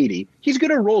he's 80, he's going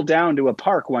to roll down to a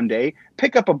park one day,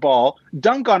 pick up a ball,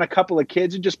 dunk on a couple of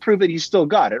kids, and just prove that he's still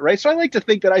got it, right? So I like to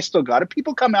think that I still got it.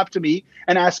 People come up to me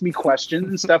and ask me questions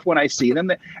and stuff when I see them.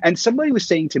 And somebody was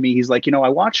saying to me, he's like, I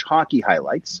watch hockey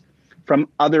highlights from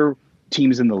other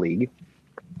teams in the league,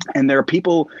 and there are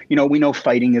people, we know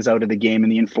fighting is out of the game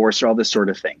and the enforcer, all this sort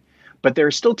of thing. But there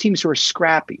are still teams who are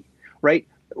scrappy, right?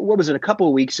 What was it, a couple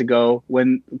of weeks ago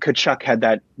when Tkachuk had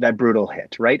that brutal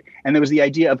hit, right? And there was the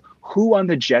idea of who on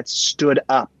the Jets stood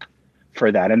up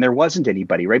for that. And there wasn't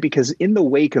anybody, right? Because in the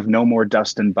wake of no more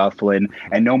Dustin Byfuglien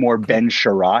and no more Ben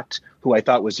Sherratt, who I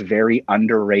thought was very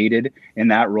underrated in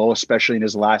that role, especially in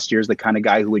his last years, the kind of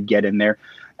guy who would get in there.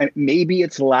 And maybe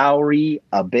it's Lowry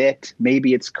a bit,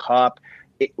 maybe it's Kopp.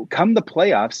 Come the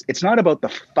playoffs, it's not about the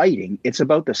fighting. It's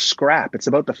about the scrap. It's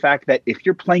about the fact that if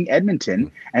you're playing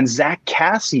Edmonton and Zach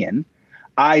Kassian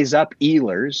eyes up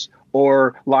Ehlers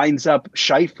or lines up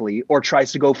Scheifele or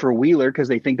tries to go for Wheeler because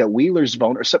they think that Wheeler's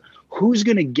vulnerable. So who's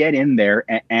going to get in there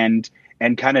and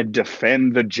kind of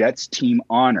defend the Jets team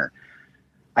honor?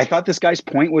 I thought this guy's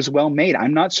point was well made.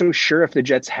 I'm not so sure if the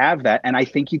Jets have that, and I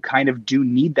think you kind of do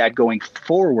need that going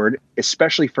forward,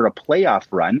 especially for a playoff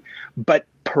run. But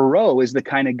Perreault is the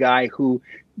kind of guy who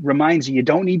reminds you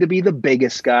don't need to be the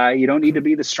biggest guy, you don't need to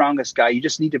be the strongest guy. You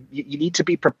just need to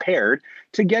be prepared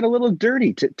to get a little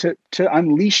dirty, to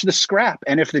unleash the scrap.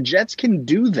 And if the Jets can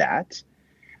do that,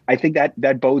 I think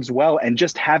that bodes well. And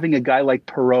just having a guy like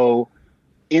Perreault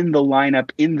in the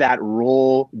lineup, in that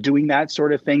role, doing that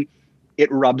sort of thing,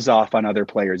 it rubs off on other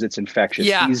players. It's infectious.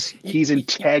 Yeah. He's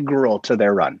integral to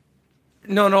their run.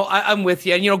 No, I'm with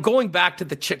you. And, going back to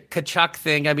the Tkachuk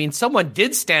thing, I mean, someone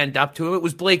did stand up to him. It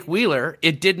was Blake Wheeler.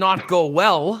 It did not go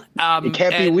well. It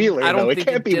can't be Wheeler, though. It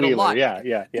can't be Wheeler.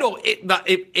 Yeah. No,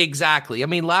 exactly. I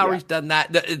mean, Lowry's done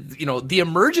that. The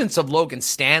emergence of Logan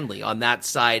Stanley on that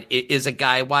side is a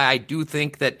guy why I do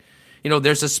think that,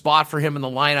 there's a spot for him in the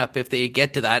lineup if they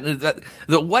get to that.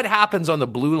 And what happens on the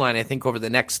blue line, I think, over the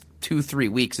next 2-3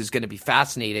 weeks is going to be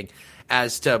fascinating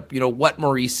as to, what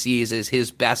Maurice sees as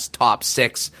his best top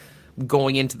six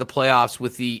going into the playoffs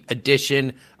with the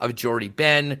addition of Jordy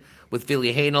Ben, with Ville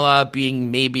Heinola being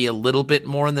maybe a little bit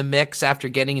more in the mix after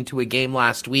getting into a game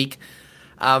last week.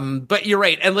 But you're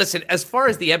right. And listen, as far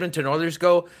as the Edmonton Oilers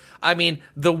go, I mean,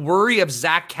 the worry of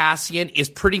Zach Kassian is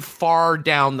pretty far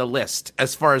down the list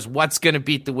as far as what's going to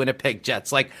beat the Winnipeg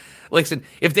Jets. Like, listen,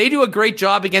 if they do a great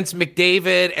job against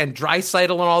McDavid and Draisaitl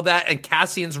and all that, and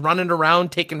Cassian's running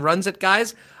around taking runs at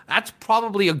guys, that's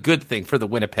probably a good thing for the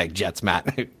Winnipeg Jets,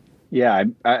 Matt. Yeah,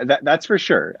 that's for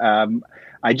sure. I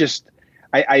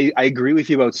agree with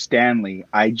you about Stanley.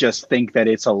 I just think that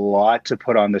it's a lot to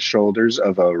put on the shoulders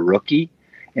of a rookie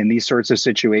in these sorts of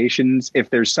situations. If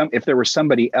there was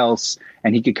somebody else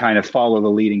and he could kind of follow the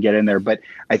lead and get in there, but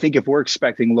I think if we're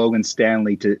expecting Logan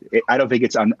Stanley I don't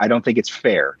think it's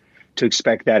fair to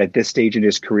expect that at this stage in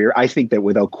his career. I think that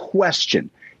without question,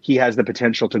 he has the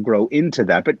potential to grow into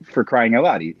that. But for crying out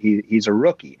loud, he's a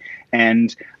rookie.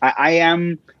 And I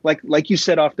am, like you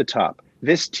said off the top,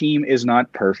 this team is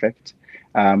not perfect.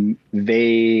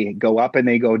 They go up and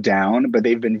they go down, but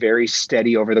they've been very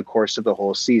steady over the course of the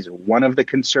whole season. One of the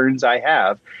concerns I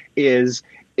have is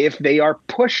if they are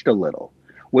pushed a little,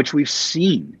 which we've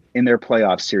seen in their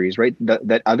playoff series, right?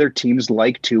 That other teams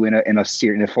like to in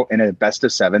a best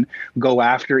of seven go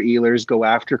after Ehlers, go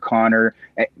after Connor,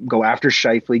 go after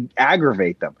Scheifele,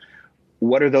 aggravate them.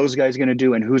 What are those guys going to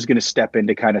do, and who's going to step in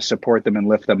to kind of support them and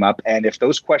lift them up? And if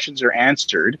those questions are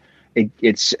answered,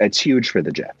 it's huge for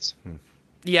the Jets.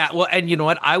 Yeah, well, and you know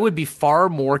what? I would be far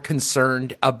more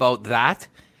concerned about that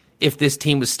if this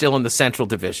team was still in the Central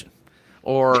Division.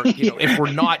 Or, if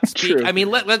we're not speaking, I mean,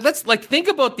 let's think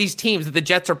about these teams that the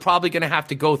Jets are probably going to have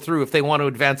to go through if they want to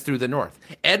advance through the North.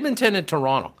 Edmonton and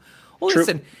Toronto. Well,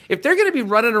 listen, if they're going to be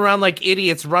running around like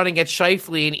idiots running at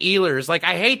Scheifele and Ehlers,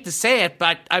 I hate to say it,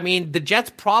 but I mean, the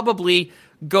Jets probably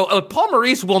Paul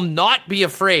Maurice will not be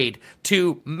afraid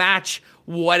to match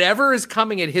whatever is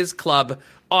coming at his club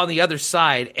on the other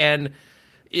side. And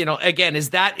again, is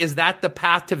that the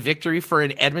path to victory for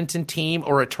an Edmonton team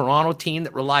or a Toronto team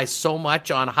that relies so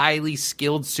much on highly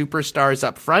skilled superstars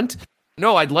up front?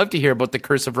 No, I'd love to hear about the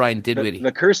curse of Ryan Dinwiddie.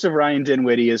 The curse of Ryan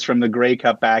Dinwiddie is from the Grey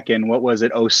Cup back in, what was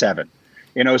it, 07.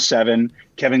 In 07,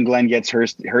 Kevin Glenn gets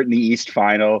hurt in the East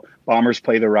Final. Bombers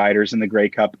play the Riders in the Grey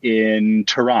Cup in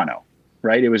Toronto,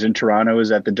 right? It was in Toronto. It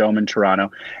was at the Dome in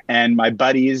Toronto. And my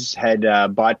buddies had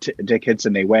bought tickets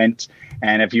and they went.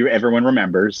 And everyone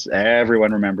remembers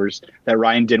that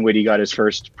Ryan Dinwiddie got his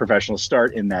first professional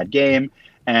start in that game.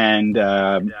 And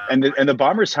the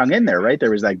Bombers hung in there, right?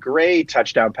 There was that great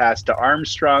touchdown pass to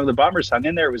Armstrong. The Bombers hung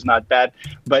in there. It was not bad,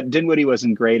 but Dinwiddie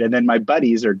wasn't great. And then my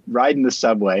buddies are riding the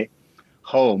subway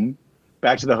home,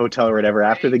 back to the hotel or whatever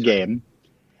after the game.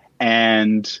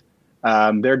 And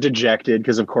they're dejected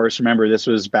because, of course, remember, this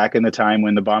was back in the time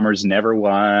when the Bombers never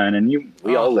won, and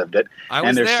we all lived it.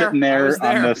 They're sitting there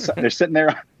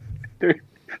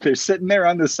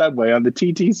on the subway on the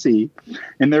TTC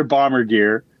in their Bomber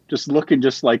gear, just looking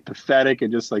just like pathetic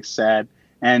and just like sad.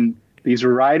 And these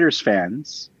Riders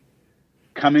fans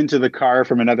come into the car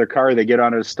from another car. They get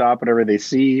on a stop, whatever. They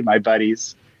see my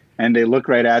buddies, and they look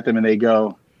right at them and they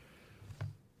go,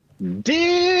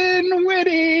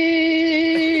 Dinwiddie!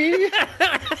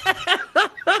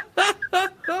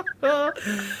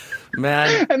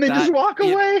 Man, and they just walk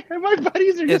away, and my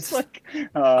buddies are just like,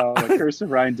 "Oh, the curse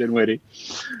of Ryan Dinwiddie."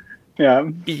 Yeah.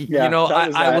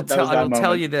 I will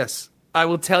tell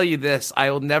you this.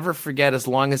 I will never forget as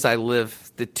long as I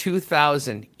live the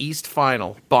 2000 East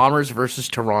Final, Bombers versus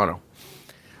Toronto.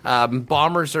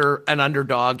 Bombers are an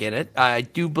underdog in it. I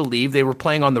do believe they were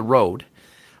playing on the road.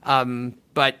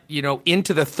 But,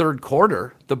 into the third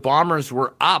quarter, the Bombers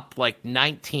were up like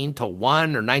 19-1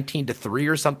 or 19-3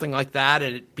 or something like that.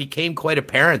 And it became quite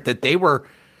apparent that they were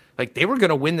going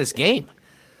to win this game.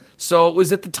 So it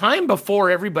was at the time before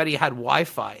everybody had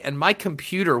Wi-Fi, and my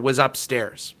computer was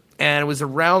upstairs. And it was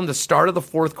around the start of the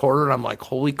fourth quarter, and I'm like,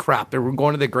 holy crap, we're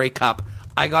going to the Grey Cup.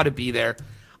 I got to be there.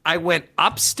 I went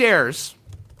upstairs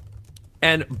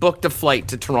and booked a flight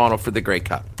to Toronto for the Grey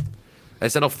Cup. I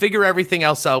said, I'll figure everything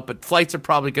else out, but flights are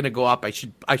probably going to go up. I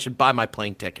should buy my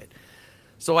plane ticket.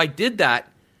 So I did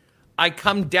that. I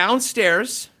come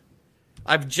downstairs.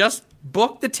 I've just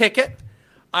booked the ticket.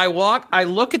 I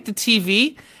look at the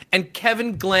TV, and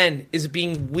Kevin Glenn is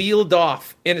being wheeled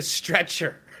off in a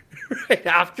stretcher right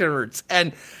afterwards.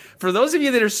 And for those of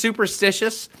you that are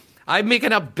superstitious, I'm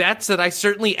making up bets that I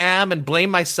certainly am and blame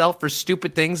myself for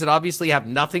stupid things that obviously have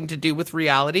nothing to do with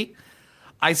reality.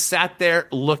 I sat there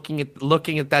looking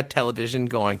at that television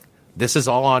going, this is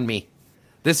all on me.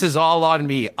 This is all on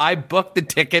me. I booked the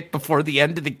ticket before the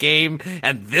end of the game,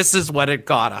 and this is what it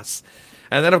got us.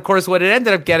 And then, of course, what it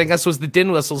ended up getting us was the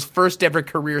Din Whistle's first ever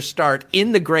career start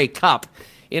in the Grey Cup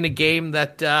in a game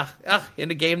that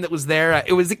was there.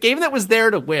 It was a game that was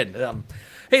there to win.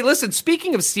 Hey, listen,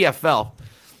 speaking of CFL,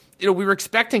 we were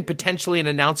expecting potentially an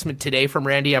announcement today from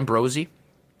Randy Ambrosie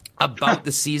about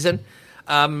the season.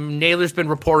 Naylor's been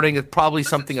reporting it's probably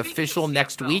something official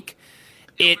next week.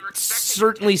 It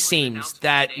certainly seems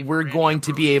that we're going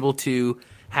to be able to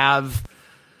have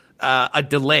a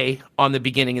delay on the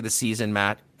beginning of the season,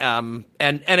 Matt. And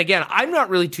again, I'm not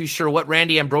really too sure what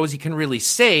Randy Ambrosie can really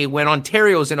say when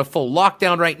Ontario's in a full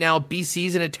lockdown right now.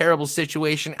 BC's in a terrible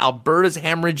situation. Alberta's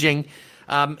hemorrhaging.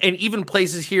 And even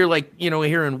places here like,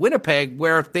 here in Winnipeg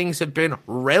where things have been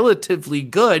relatively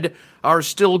good are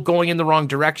still going in the wrong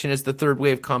direction as the third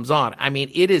wave comes on. I mean,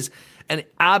 it is an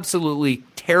absolutely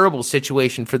terrible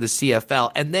situation for the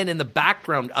CFL. And then in the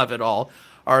background of it all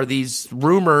are these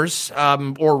rumors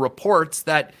or reports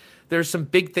that there's some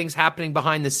big things happening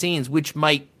behind the scenes, which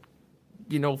might,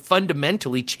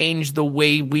 fundamentally change the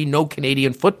way we know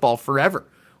Canadian football forever.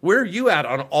 Where are you at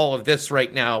on all of this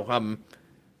right now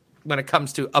when it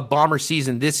comes to a Bomber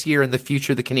season this year and the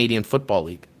future of the Canadian Football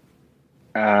League?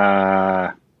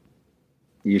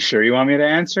 You sure you want me to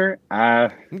answer?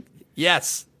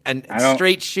 Yes, and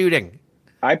straight shooting.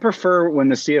 I prefer when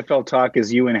the CFL talk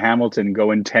is you and Hamilton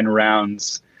going 10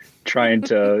 rounds trying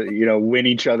to, win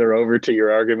each other over to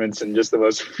your arguments and just the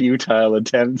most futile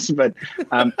attempts. But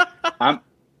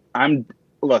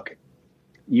look,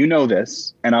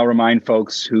 this, and I'll remind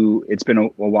folks who it's been a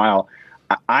while.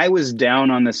 I was down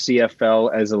on the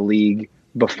CFL as a league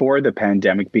before the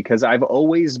pandemic because I've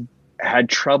always had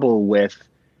trouble with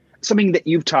something that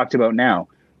you've talked about now,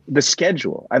 the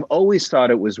schedule. I've always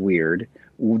thought it was weird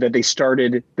that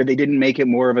they didn't make it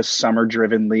more of a summer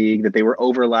driven league, that they were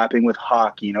overlapping with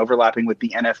hockey and overlapping with the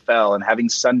NFL and having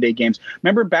Sunday games.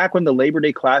 Remember back when the Labor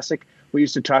Day Classic We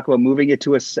used to talk about moving it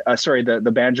to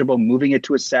the Banjo Bowl, moving it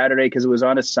to a Saturday because it was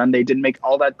on a Sunday. Didn't make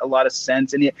a lot of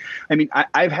sense. And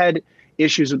I've had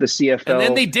issues with the CFL. And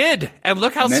then they did. And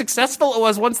look how successful it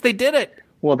was once they did it.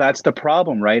 Well, that's the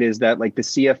problem, right? Is that like the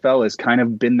CFL has kind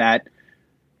of been that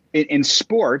in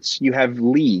sports, you have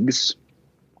leagues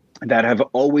that have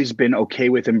always been okay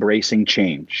with embracing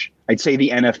change. I'd say the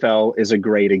NFL is a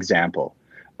great example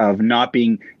of not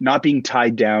being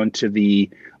tied down to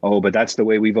but that's the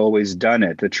way we've always done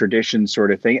it, the tradition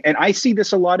sort of thing. And I see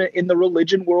this a lot in the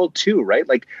religion world too, right?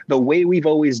 Like the way we've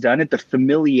always done it, the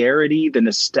familiarity, the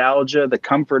nostalgia, the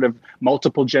comfort of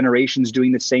multiple generations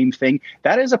doing the same thing.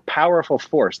 That is a powerful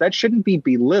force. That shouldn't be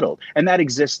belittled. And that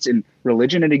exists in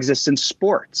religion. It exists in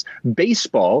sports.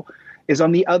 Baseball is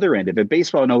on the other end of it.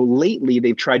 Baseball, I know lately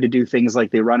they've tried to do things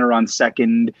like they runner on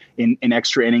second in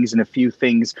extra innings and a few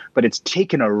things, but it's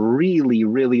taken a really,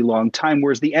 really long time,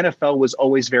 whereas the NFL was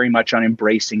always very much on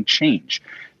embracing change.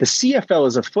 The CFL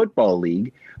is a football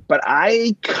league, but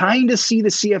I kind of see the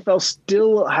CFL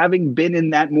still having been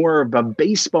in that more of a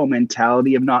baseball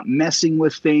mentality of not messing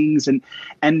with things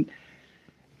and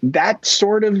that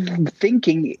sort of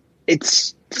thinking.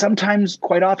 It's sometimes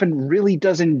quite often really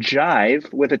doesn't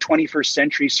jive with a 21st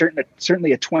century,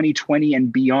 certainly a 2020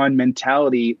 and beyond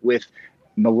mentality with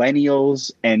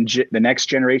millennials and the next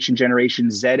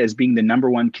Generation Z as being the number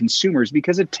one consumers,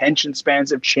 because attention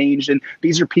spans have changed. And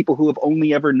these are people who have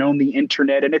only ever known the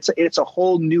internet. And it's a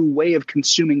whole new way of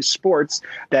consuming sports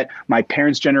that my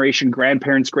parents' generation,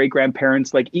 grandparents, great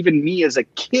grandparents, like even me as a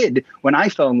kid, when I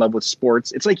fell in love with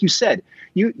sports, it's like you said,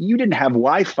 you didn't have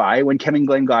Wi-Fi when Kevin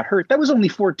Glenn got hurt. That was only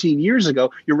 14 years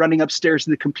ago. You're running upstairs to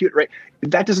the computer, right?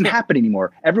 That doesn't happen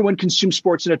anymore. Everyone consumes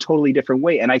sports in a totally different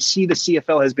way. And I see the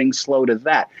CFL as being slow to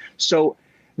that. So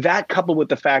that coupled with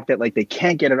the fact that like they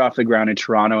can't get it off the ground in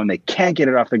Toronto and they can't get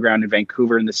it off the ground in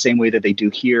Vancouver in the same way that they do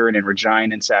here and in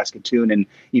Regina and Saskatoon and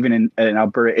even in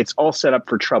Alberta, it's all set up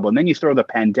for trouble. And then you throw the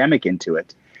pandemic into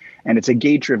it and it's a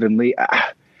gate-driven league.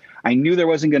 I knew there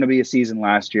wasn't going to be a season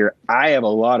last year. I have a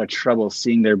lot of trouble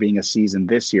seeing there being a season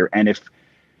this year. And if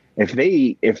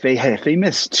they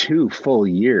miss 2 full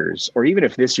years, or even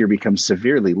if this year becomes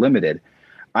severely limited,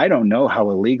 I don't know how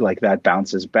a league like that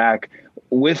bounces back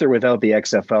with or without the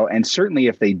XFL. And certainly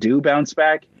if they do bounce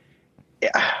back,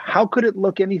 how could it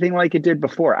look anything like it did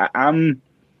before?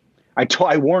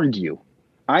 I warned you.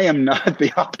 I am not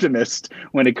the optimist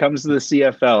when it comes to the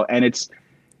CFL. And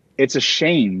it's a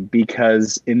shame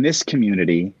because in this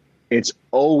community, it's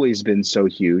always been so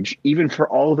huge, even for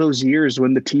all those years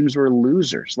when the teams were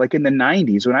losers. Like in the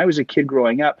 90s, when I was a kid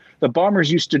growing up, the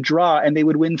Bombers used to draw and they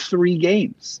would win 3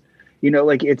 games. You know,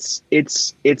 like it's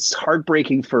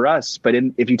heartbreaking for us. But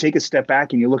if you take a step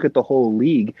back and you look at the whole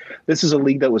league, this is a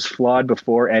league that was flawed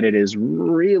before, and it is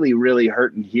really, really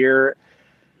hurting here.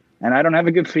 And I don't have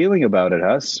a good feeling about it,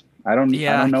 Huss. I don't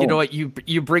know. You know what?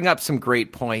 You bring up some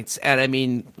great points. And I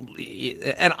mean,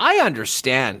 and I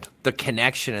understand the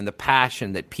connection and the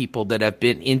passion that people that have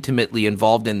been intimately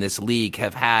involved in this league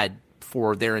have had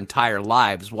for their entire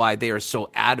lives, why they are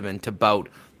so adamant about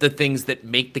the things that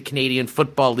make the Canadian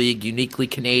Football League uniquely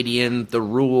Canadian, the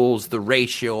rules, the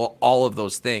ratio, all of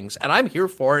those things. And I'm here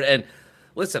for it. And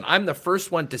listen, I'm the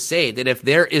first one to say that if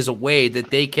there is a way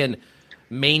that they can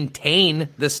maintain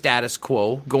the status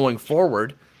quo going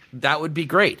forward, that would be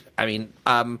great. I mean,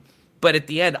 but at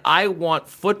the end, I want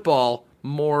football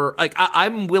more, like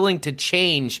I'm willing to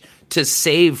change to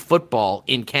save football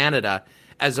in Canada,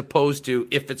 as opposed to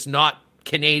if it's not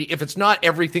Canadian, if it's not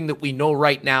everything that we know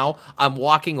right now, I'm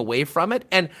walking away from it.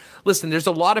 And listen, there's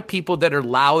a lot of people that are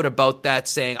loud about that,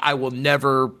 saying I will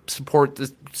never support the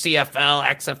CFL,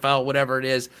 XFL, whatever it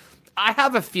is. I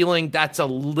have a feeling that's a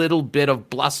little bit of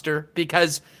bluster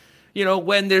because, you know,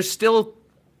 when there's still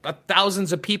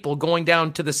thousands of people going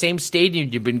down to the same stadium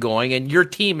you've been going and your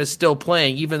team is still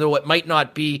playing, even though it might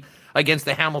not be against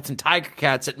the Hamilton Tiger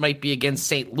Cats, it might be against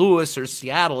St. Louis or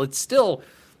Seattle. It's still,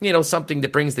 you know, something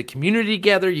that brings the community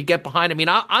together. You get behind. I mean,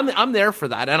 I'm there for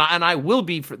that, and I will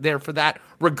be there for that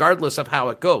regardless of how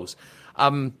it goes.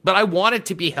 But I want it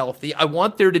to be healthy. I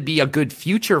want there to be a good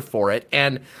future for it.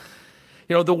 And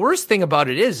you know, the worst thing about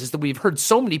it is that we've heard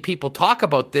so many people talk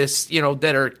about this, you know,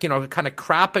 that are, you know, kind of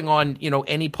crapping on, you know,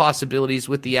 any possibilities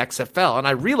with the XFL. And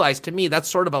I realize, to me, that's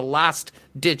sort of a last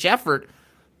ditch effort.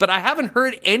 But I haven't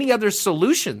heard any other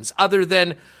solutions other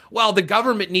than, well, the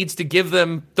government needs to give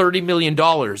them $30 million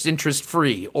interest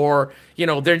free, or,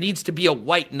 there needs to be a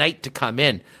white knight to come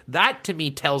in. That to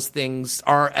me tells things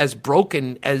are as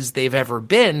broken as they've ever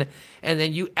been. And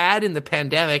then you add in the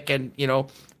pandemic and,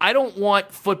 I don't want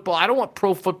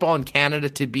pro football in Canada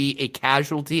to be a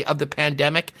casualty of the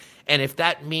pandemic. And if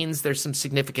that means there's some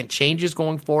significant changes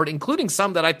going forward, including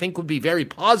some that I think would be very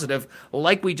positive,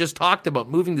 like we just talked about,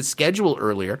 moving the schedule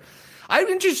earlier. I'm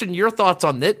interested in your thoughts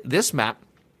on this, Matt.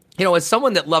 As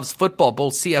someone that loves football,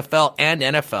 both CFL and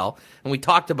NFL, and we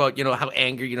talked about, how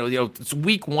angry, it's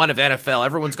week 1 of NFL.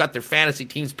 Everyone's got their fantasy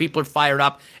teams. People are fired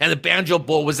up. And the Banjo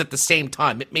Bowl was at the same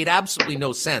time. It made absolutely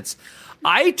no sense.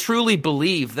 I truly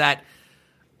believe that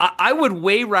I would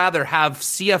way rather have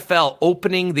CFL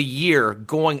opening the year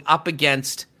going up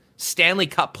against Stanley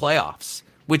Cup playoffs,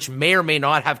 which may or may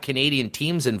not have Canadian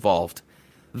teams involved,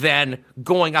 than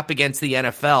going up against the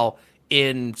NFL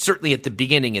certainly at the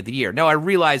beginning of the year. Now, I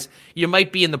realize you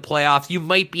might be in the playoffs. You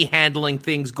might be handling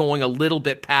things going a little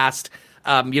bit past,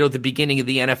 the beginning of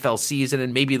the NFL season,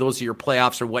 and maybe those are your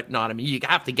playoffs or whatnot. I mean, you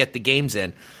have to get the games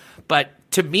in. But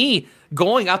to me,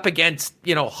 going up against,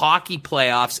 hockey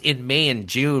playoffs in May and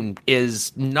June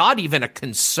is not even a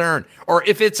concern. Or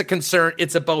if it's a concern,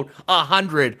 it's about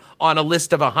 100 on a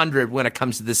list of 100 when it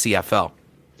comes to the CFL.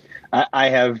 I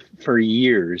have for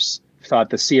years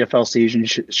thought the CFL season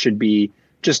should be,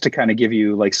 just to kind of give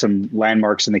you like some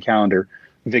landmarks in the calendar,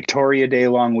 Victoria Day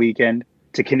long weekend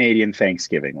to Canadian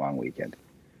Thanksgiving long weekend.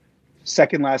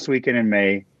 Second last weekend in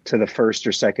May to the first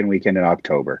or second weekend in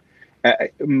October.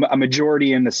 A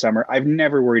majority in the summer. I've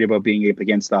never worried about being up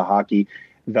against the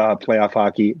playoff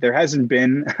hockey. There hasn't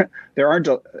been, there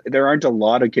aren't a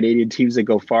lot of Canadian teams that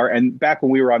go far. And back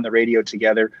when we were on the radio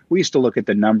together, we used to look at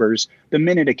the numbers. The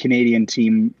minute a Canadian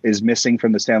team is missing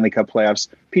from the Stanley Cup playoffs,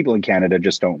 people in Canada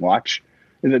just don't watch.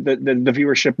 The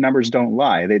viewership numbers don't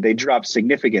lie. They drop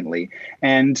significantly.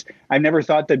 And I've never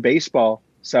thought that baseball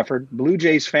suffered. Blue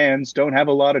Jays fans don't have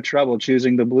a lot of trouble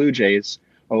choosing the Blue Jays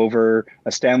over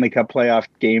a Stanley Cup playoff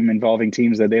game involving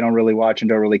teams that they don't really watch and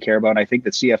don't really care about. And I think the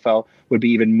CFL would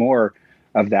be even more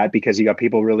of that because you got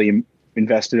people really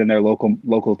invested in their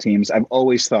local teams. I've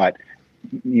always thought,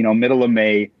 middle of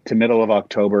May to middle of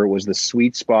October was the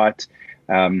sweet spot.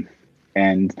 And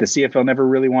the CFL never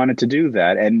really wanted to do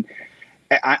that. And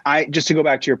I just to go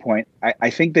back to your point, I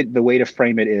think that the way to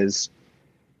frame it is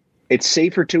it's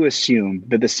safer to assume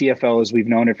that the CFL, as we've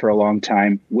known it for a long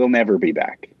time, will never be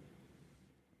back.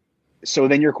 So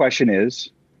then your question is,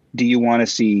 do you want to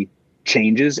see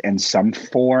changes and some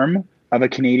form of a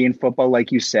Canadian football,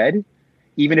 like you said,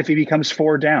 even if it becomes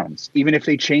 4 downs, even if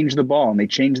they change the ball and they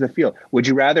change the field? Would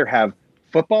you rather have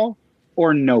football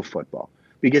or no football?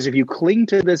 Because if you cling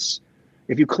to this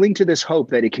hope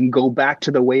that it can go back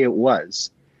to the way it was,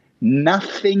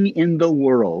 nothing in the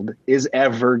world is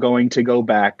ever going to go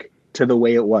back to the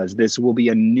way it was. This will be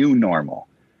a new normal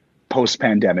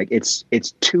post-pandemic. It's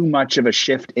too much of a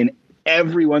shift in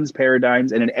everyone's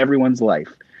paradigms and in everyone's life.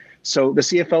 So the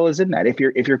CFL is in that. If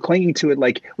you're clinging to it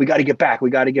like we got to get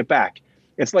back.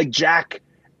 It's like Jack.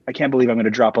 I can't believe I'm going to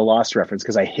drop a Lost reference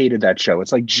because I hated that show.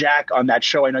 It's like Jack on that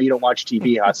show. I know you don't watch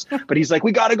TV, Huss, but he's like,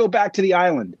 we got to go back to the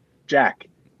island. Jack,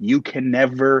 you can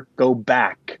never go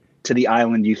back to the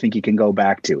island you think you can go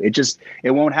back to.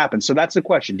 It won't happen. So that's the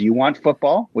question. Do you want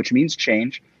football, which means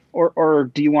change, or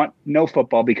do you want no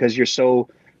football because you're so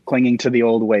clinging to the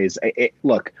old ways?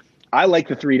 Look, I like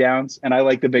the 3 downs and I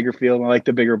like the bigger field and I like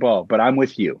the bigger ball, but I'm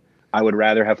with you. I would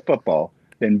rather have football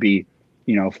than be,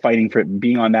 fighting for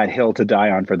being on that hill to die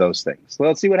on for those things. Well,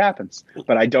 let's see what happens.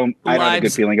 But I don't have a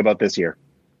good feeling about this year.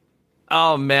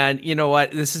 Oh man, you know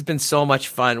what? This has been so much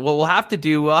fun. Well, we'll have to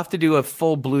do a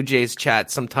full Blue Jays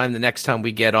chat sometime the next time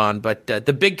we get on. But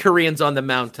the big Koreans on the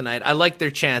mound tonight. I like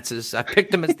their chances. I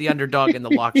picked them as the underdog in the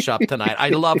lock shop tonight. I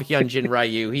love Hyunjin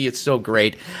Ryu. He is so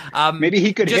great. Maybe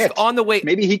he could hit on the way.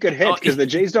 Maybe he could hit because the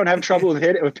Jays don't have trouble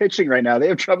with pitching right now. They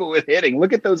have trouble with hitting.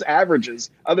 Look at those averages.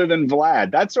 Other than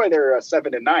Vlad, that's why they're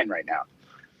 7-9 right now.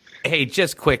 Hey,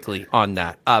 just quickly on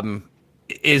that. Shohei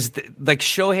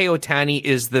Ohtani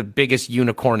is the biggest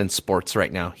unicorn in sports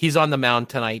right now. He's on the mound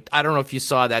tonight. I don't know if you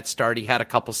saw that start he had a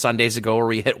couple Sundays ago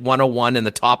where he hit 101 in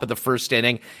the top of the first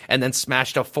inning and then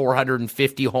smashed a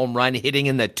 450 home run hitting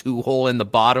in the 2-hole in the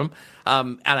bottom.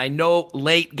 And I know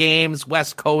late games,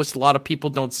 West Coast, a lot of people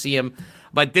don't see him,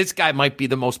 but this guy might be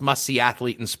the most must-see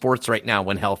athlete in sports right now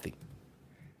when healthy.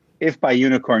 If by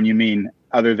unicorn you mean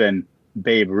other than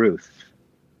Babe Ruth.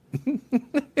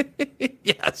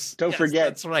 Yes. Don't forget,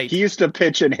 that's right. He used to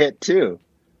pitch and hit too.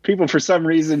 People, for some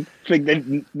reason, think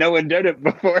that no one did it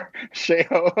before Shohei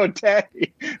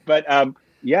Ohtani. But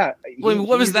Yeah. What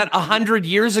was that? 100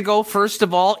 years ago? First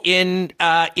of all, in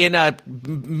a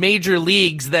major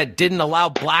leagues that didn't allow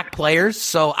black players.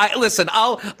 So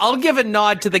I'll give a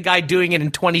nod to the guy doing it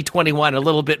in 2021 a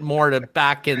little bit more to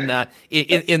back in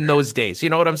those days. You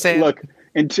know what I'm saying? Look,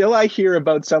 until I hear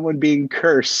about someone being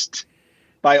cursed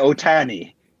by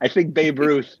Ohtani, I think Babe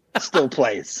Ruth still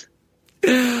plays.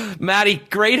 Matty,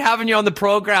 great having you on the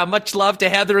program. Much love to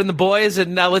Heather and the boys,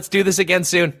 and let's do this again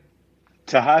soon.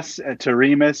 To Huss, to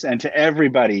Remus, and to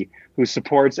everybody who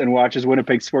supports and watches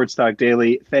Winnipeg Sports Talk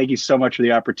Daily, thank you so much for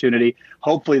the opportunity.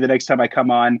 Hopefully the next time I come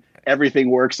on,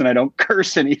 everything works and I don't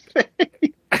curse anything.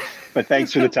 But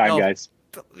thanks for the time, guys.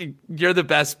 You're the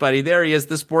best, buddy. There he is,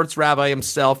 the sports rabbi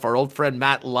himself, our old friend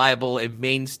Matt Leibl, a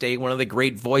mainstay, one of the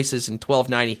great voices in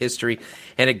 1290 history,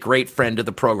 and a great friend of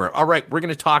the program. All right, we're going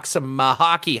to talk some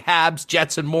hockey, Habs,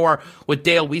 Jets, and more with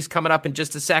Dale Weise coming up in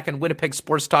just a second. Winnipeg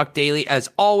Sports Talk Daily, as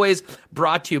always,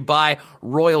 brought to you by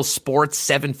Royal Sports,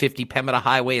 750 Pembina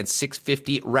Highway and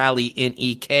 650 Raleigh in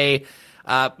EK.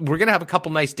 We're going to have a couple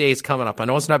nice days coming up. I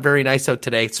know it's not very nice out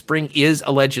today. Spring is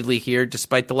allegedly here,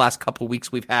 despite the last couple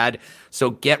weeks we've had.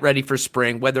 So get ready for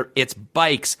spring, whether it's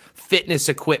bikes, fitness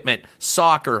equipment,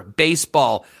 soccer,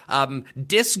 baseball,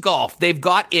 disc golf. They've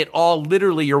got it all,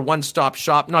 literally your one-stop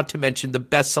shop, not to mention the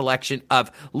best selection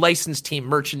of licensed team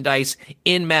merchandise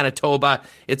in Manitoba.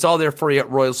 It's all there for you at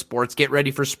Royal Sports. Get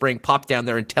ready for spring. Pop down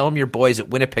there and tell them your boys at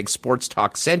Winnipeg Sports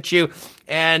Talk sent you.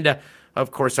 And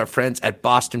of course, our friends at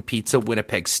Boston Pizza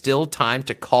Winnipeg. Still time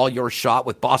to call your shot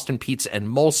with Boston Pizza and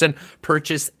Molson.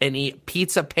 Purchase any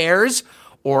pizza pairs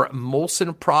or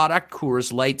Molson product,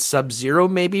 Coors Light Sub-Zero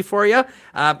maybe for you.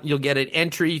 You'll get an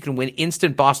entry. You can win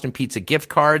instant Boston Pizza gift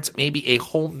cards, maybe a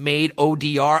homemade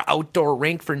ODR outdoor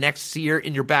rink for next year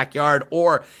in your backyard,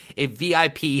 or a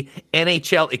VIP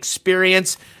NHL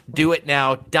experience. Do it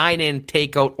now. Dine in,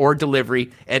 takeout, or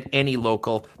delivery at any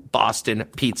local Boston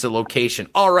Pizza location.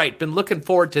 All right, been looking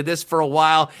forward to this for a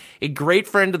while. A great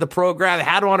friend of the program,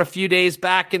 had him on a few days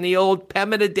back in the old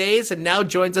Pembina days, and now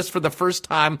joins us for the first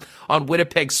time on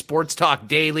Winnipeg Sports Talk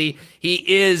Daily. He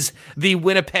is the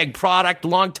Winnipeg product,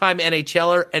 longtime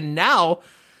NHLer, and now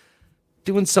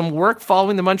doing some work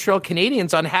following the Montreal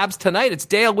Canadiens on Habs tonight. It's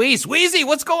Dale Weise. Weise,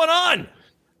 what's going on?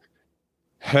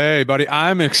 Hey, buddy,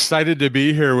 I'm excited to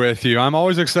be here with you. I'm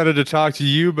always excited to talk to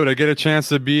you, but I get a chance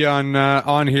to be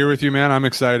on here with you, man. I'm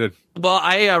excited. Well,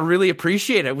 I really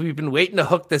appreciate it. We've been waiting to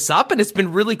hook this up, and it's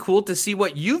been really cool to see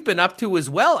what you've been up to as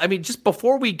well. I mean, just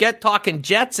before we get talking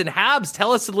Jets and Habs,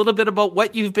 tell us a little bit about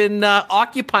what you've been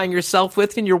occupying yourself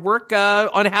with in your work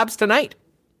on Habs Tonight.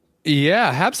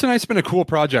 Yeah, Habs Tonight's been a cool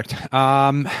project.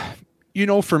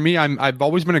 For me, I've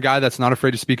always been a guy that's not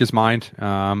afraid to speak his mind.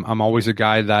 I'm always a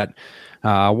guy that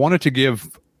wanted to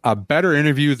give a better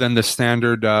interview than the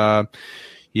standard.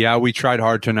 We tried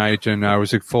hard tonight, and it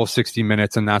was a full 60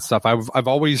 minutes and that stuff. I've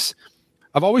always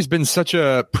been such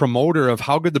a promoter of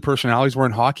how good the personalities were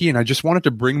in hockey, and I just wanted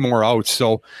to bring more out.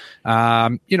 So,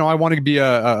 I wanted to be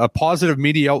a positive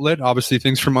media outlet. Obviously,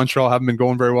 things from Montreal haven't been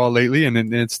going very well lately,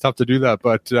 and it's tough to do that.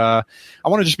 But I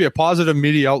want to just be a positive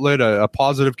media outlet, a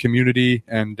positive community,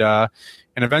 and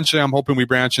eventually, I'm hoping we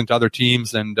branch into other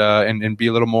teams and be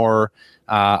a little more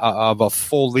of a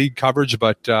full league coverage.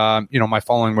 But my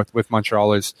following with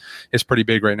Montreal is pretty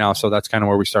big right now, so that's kind of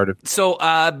where we started. So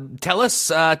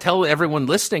tell everyone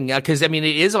listening, because it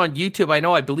is on YouTube.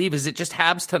 I believe, is it just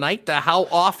Habs Tonight? How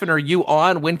often are you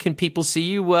on? When can people see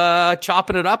you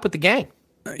chopping it up with the gang?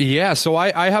 Yeah, so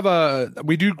I have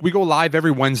we go live every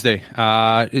Wednesday.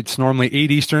 It's normally 8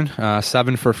 Eastern,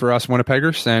 7 for us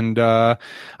Winnipeggers, and I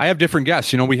have different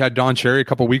guests. We had Don Cherry a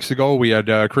couple weeks ago. We had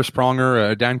Chris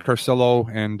Pronger, Dan Carcillo,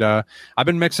 and I've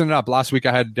been mixing it up. Last week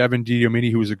I had Devin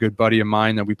DiDiomini, who was a good buddy of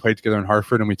mine that we played together in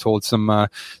Hartford, and we told some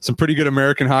pretty good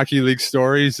American Hockey League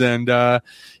stories. And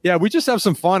we just have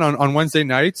some fun on Wednesday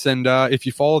nights. And if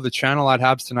you follow the channel at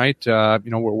Habs Tonight,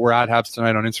 we're at Habs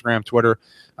Tonight on Instagram, Twitter.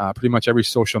 Pretty much every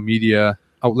social media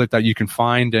outlet that you can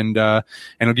find, and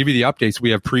it'll give you the updates.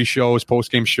 We have pre-shows,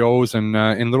 post-game shows, and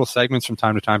in little segments from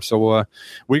time to time. So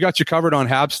we got you covered on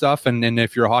Habs stuff, and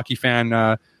if you're a hockey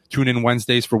fan, tune in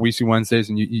Wednesdays for Weise Wednesdays,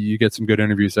 and you get some good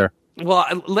interviews there. Well,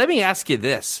 let me ask you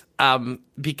this,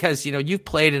 because you've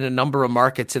played in a number of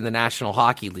markets in the National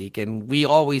Hockey League, and we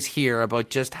always hear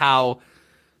about just how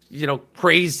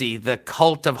crazy the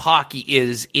cult of hockey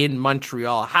is in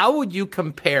Montreal. How would you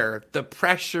compare the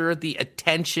pressure, the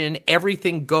attention,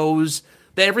 everything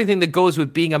that goes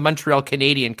with being a Montreal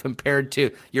Canadian compared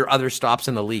to your other stops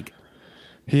in the league?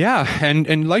 Yeah,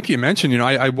 and like you mentioned,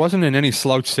 I wasn't in any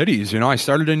slouch cities. I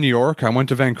started in New York. I went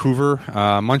to Vancouver,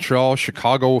 Montreal,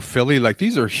 Chicago, Philly. Like,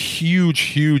 these are huge,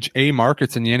 huge A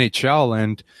markets in the NHL,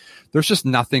 and there's just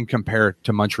nothing compared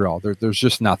to Montreal. There's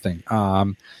just nothing.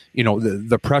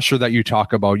 The pressure that you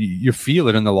talk about, you feel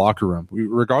it in the locker room.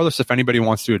 Regardless if anybody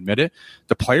wants to admit it,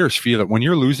 the players feel it. When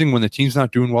you're losing, when the team's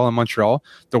not doing well in Montreal,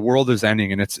 the world is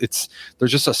ending, and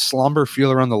there's just a slumber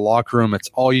feel around the locker room. It's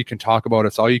all you can talk about.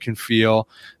 It's all you can feel.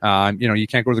 You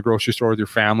can't go to the grocery store with your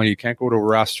family. You can't go to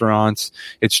restaurants.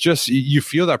 It's just you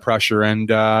feel that pressure,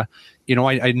 and I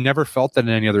never felt that in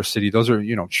any other city. Those are,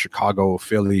 Chicago,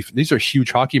 Philly. These are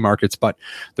huge hockey markets, but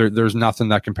there's nothing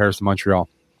that compares to Montreal.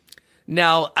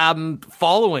 Now,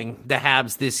 following the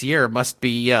Habs this year must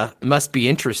be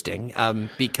interesting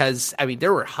because,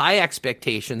 there were high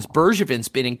expectations. Bergevin's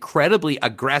been incredibly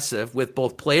aggressive with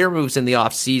both player moves in the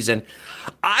offseason.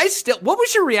 What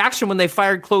was your reaction when they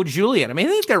fired Claude Julien? I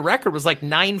think their record was like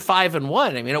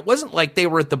 9-5-1. It wasn't like they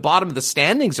were at the bottom of the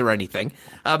standings or anything.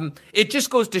 It just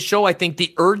goes to show, I think,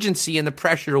 the urgency and the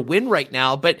pressure to win right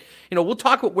now. But, we'll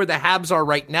talk about where the Habs are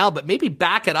right now, but maybe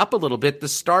back it up a little bit,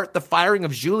 the firing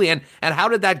of Julien, and how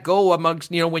did that go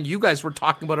amongst, when you guys were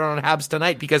talking about it on Habs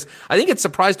tonight? Because I think it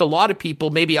surprised a lot of people,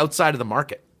 maybe outside of the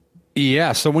market.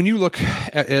 Yeah, so when you look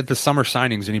at the summer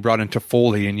signings and he brought in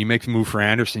Toffoli and you make the move for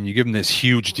Anderson, you give him this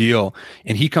huge deal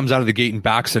and he comes out of the gate and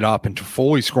backs it up and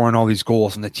Toffoli's scoring all these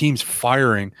goals and the team's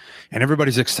firing and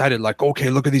everybody's excited like, okay,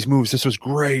 look at these moves. This was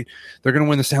great. They're going to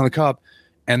win the Stanley Cup.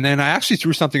 And then I actually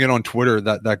threw something out on Twitter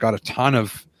that got a ton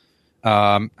of,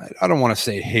 I don't want to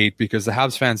say hate because the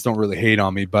Habs fans don't really hate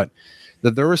on me, but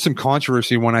there was some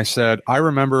controversy when I said, I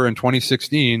remember in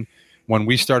 2016 when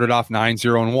we started off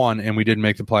 9-0-1 and we didn't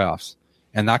make the playoffs.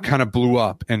 And that kind of blew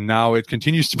up. And now it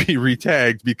continues to be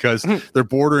retagged because they're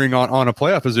bordering on a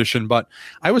playoff position. But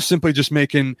I was simply just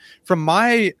making, from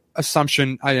my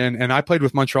assumption, and I played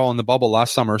with Montreal in the bubble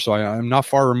last summer, so I'm not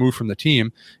far removed from the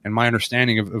team and my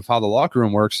understanding of how the locker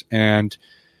room works. And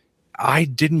I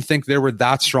didn't think they were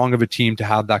that strong of a team to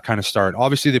have that kind of start.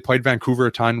 Obviously, they played Vancouver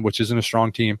a ton, which isn't a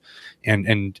strong team,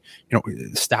 and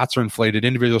stats are inflated,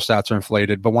 individual stats are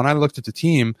inflated. But when I looked at the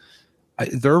team,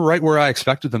 they're right where I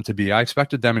expected them to be. I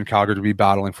expected them in Calgary to be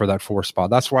battling for that 4th spot.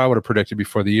 That's where I would have predicted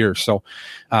before the year. So,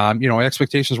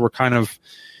 expectations were kind of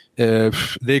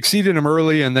they exceeded them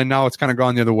early, and then now it's kind of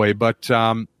gone the other way. But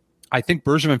I think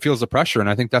Bergevin feels the pressure, and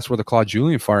I think that's where the Claude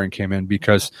Julien firing came in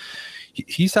because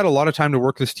he's had a lot of time to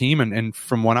work this team. And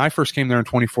from when I first came there in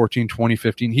 2014,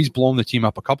 2015, he's blown the team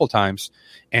up a couple times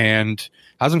and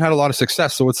hasn't had a lot of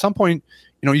success. So at some point,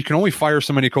 you can only fire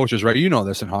so many coaches, right? You know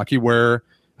this in hockey where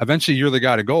eventually you're the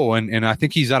guy to go. And I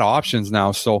think he's out of options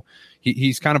now. So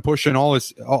he's kind of pushing all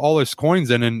his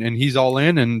coins in and he's all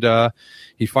in. And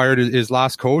he fired his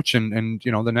last coach and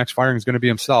the next firing is going to be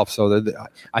himself. So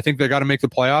I think they got to make the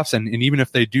playoffs. And even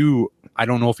if they do, I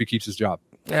don't know if he keeps his job.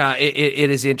 Yeah, it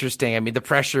is interesting. The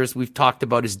pressures we've talked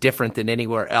about is different than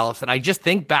anywhere else. And I just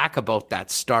think back about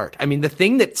that start. The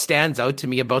thing that stands out to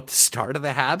me about the start of the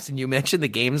Habs, and you mentioned the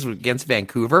games against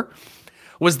Vancouver,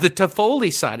 was the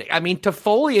Toffoli signing.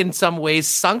 Toffoli in some ways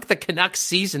sunk the Canucks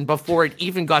season before it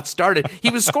even got started.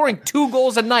 He was scoring 2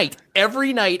 goals a night,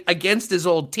 every night against his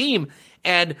old team.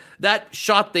 And that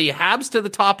shot the Habs to the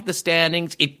top of the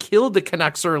standings. It killed the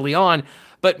Canucks early on.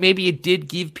 But maybe it did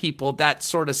give people that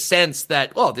sort of sense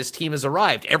that, this team has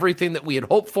arrived. Everything that we had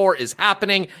hoped for is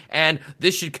happening, and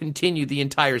this should continue the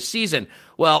entire season.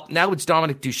 Well, now it's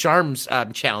Dominic Ducharme's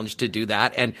challenge to do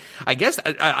that. And I guess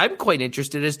I'm quite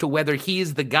interested as to whether he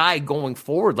is the guy going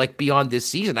forward, like beyond this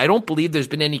season. I don't believe there's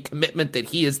been any commitment that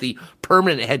he is the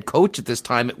permanent head coach at this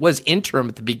time. It was interim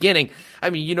at the beginning.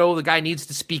 The guy needs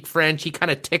to speak French. He kind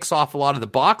of ticks off a lot of the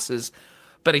boxes.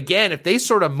 But again, if they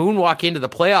sort of moonwalk into the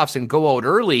playoffs and go out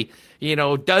early,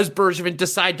 does Bergevin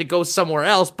decide to go somewhere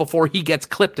else before he gets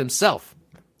clipped himself?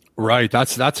 Right.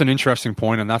 That's an interesting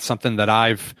point, and that's something that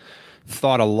I've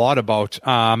thought a lot about.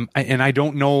 And I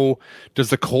don't know, does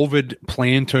the COVID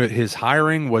play into his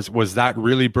hiring? Was that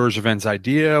really Bergevin's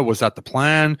idea? Was that the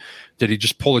plan? Did he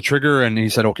just pull the trigger and he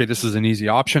said, okay, this is an easy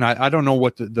option? I don't know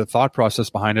what the thought process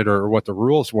behind it or what the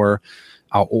rules were.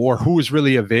 Or who was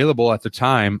really available at the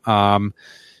time.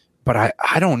 But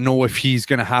I don't know if he's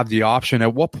going to have the option.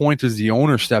 At what point does the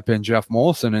owner step in, Jeff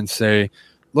Molson, and say,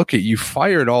 look, you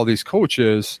fired all these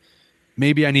coaches.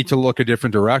 Maybe I need to look a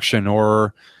different direction.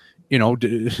 Or,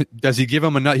 does he give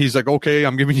him enough? He's like, okay,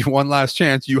 I'm giving you one last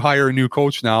chance. You hire a new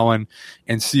coach now and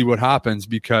see what happens.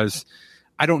 Because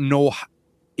I don't know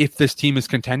if this team is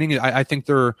contending. I think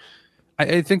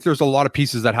there's a lot of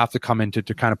pieces that have to come in to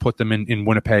kind of put them in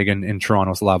Winnipeg and in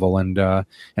Toronto's level. And I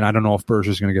don't know if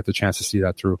Berger's going to get the chance to see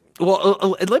that through.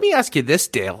 Well, let me ask you this,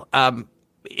 Dale.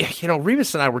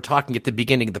 Remus and I were talking at the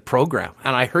beginning of the program,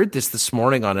 and I heard this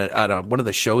morning on one of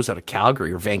the shows out of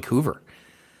Calgary or Vancouver,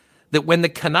 that when the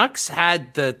Canucks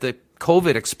had the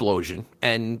COVID explosion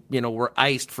and, were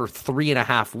iced for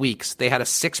 3.5 weeks, they had a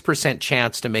 6%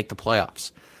 chance to make the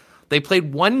playoffs. They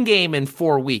played one game in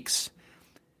 4 weeks,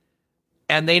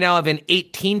 and they now have an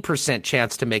 18%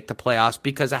 chance to make the playoffs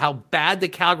because of how bad the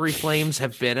Calgary Flames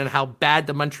have been and how bad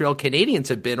the Montreal Canadiens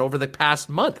have been over the past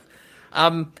month.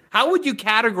 How would you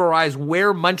categorize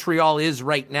where Montreal is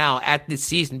right now at this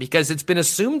season? Because it's been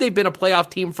assumed they've been a playoff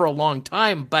team for a long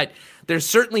time, but they're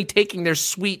certainly taking their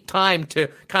sweet time to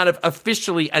kind of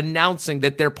officially announcing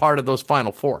that they're part of those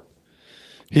Final Four.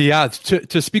 Yeah,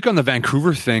 to speak on the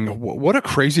Vancouver thing, what a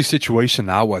crazy situation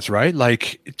that was, right?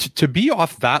 Like to be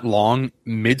off that long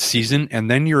mid-season and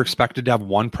then you're expected to have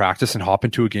one practice and hop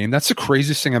into a game. That's the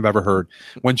craziest thing I've ever heard.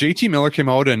 When JT Miller came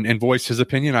out and voiced his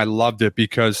opinion, I loved it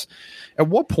because at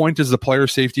what point does the player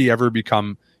safety ever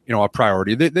become, a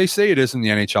priority? They say it is in the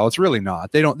NHL. It's really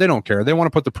not. They don't care. They want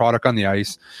to put the product on the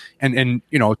ice and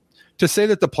to say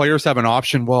that the players have an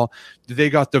option, well,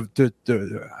 they got the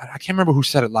I can't remember who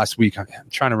said it last week. I'm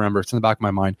trying to remember. It's in the back of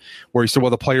my mind where he said, well,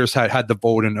 the players had the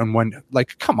vote and when,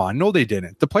 like, come on, no, they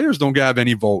didn't. The players don't have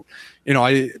any vote.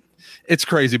 It's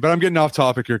crazy, but I'm getting off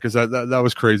topic here because that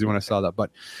was crazy when I saw that.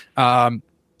 But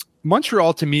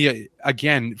Montreal, to me,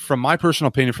 again, from my personal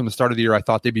opinion, from the start of the year, I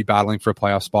thought they'd be battling for a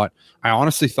playoff spot. I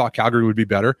honestly thought Calgary would be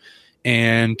better.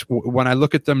 And when I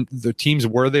look at them, the teams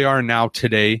where they are now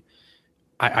today,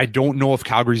 I don't know if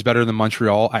Calgary's better than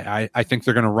Montreal. I think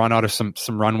they're going to run out of some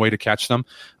runway to catch them.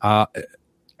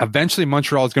 Eventually,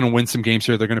 Montreal is going to win some games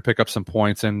here. They're going to pick up some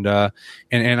points, and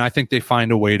I think they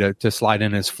find a way to slide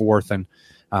in as fourth. And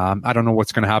I don't know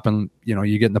what's going to happen.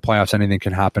 You get in the playoffs, anything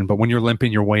can happen. But when you're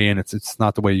limping your way in, it's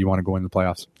not the way you want to go in the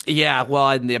playoffs. Yeah, well,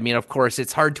 I mean, of course,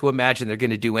 it's hard to imagine they're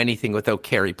going to do anything without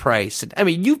Carey Price. I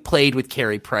mean, you've played with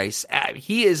Carey Price.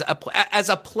 He is as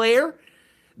a player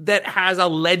that has a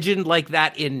legend like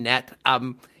that in net.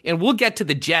 And we'll get to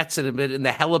the Jets in a bit and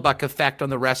the Hellebuck effect on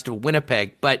the rest of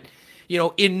Winnipeg. But,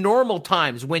 in normal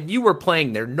times when you were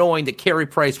playing there, knowing that Carey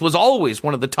Price was always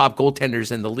one of the top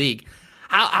goaltenders in the league,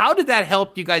 how did that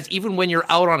help you guys even when you're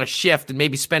out on a shift and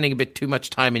maybe spending a bit too much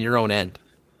time in your own end?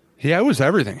 Yeah, it was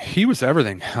everything. He was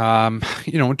everything. In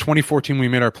 2014, we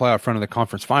made our playoff run of the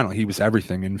conference final. He was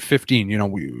everything. In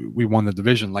 2015, we won the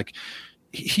division. Like,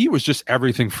 he was just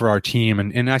everything for our team,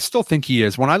 and I still think he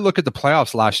is. When I look at the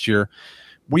playoffs last year,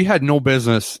 we had no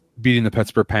business beating the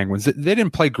Pittsburgh Penguins. They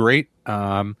didn't play great.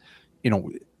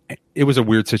 It was a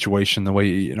weird situation the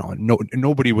way,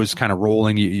 nobody was kind of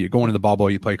rolling. You go into the bubble,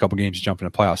 you play a couple games, you jump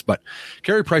into playoffs. But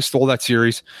Carey Price stole that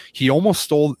series. He almost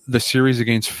stole the series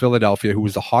against Philadelphia, who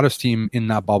was the hottest team in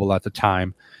that bubble at the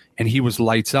time, and he was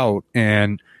lights out.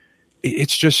 And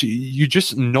it's just, you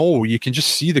just know, you can just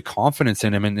see the confidence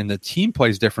in him, and the team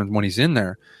plays different when he's in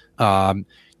there.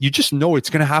 You just know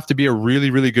it's going to have to be a really,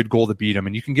 really good goal to beat him.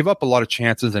 And you can give up a lot of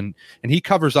chances, and he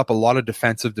covers up a lot of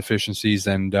defensive deficiencies.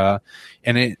 I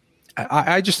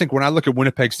just think when I look at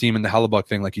Winnipeg's team and the Hellebuck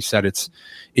thing, like you said, it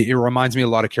reminds me a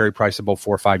lot of Carey Price about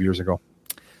 4 or 5 years ago.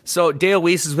 So Dale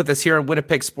Weise is with us here on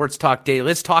Winnipeg Sports Talk Daily.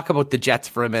 Let's talk about the Jets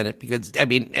for a minute because,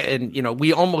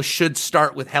 we almost should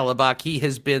start with Hellebuck. He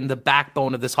has been the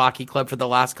backbone of this hockey club for the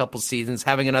last couple seasons,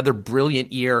 having another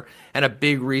brilliant year and a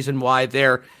big reason why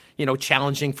they're,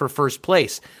 challenging for first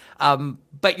place.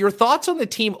 But your thoughts on the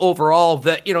team overall,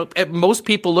 that, most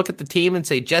people look at the team and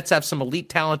say Jets have some elite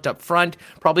talent up front,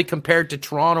 probably compared to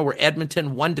Toronto or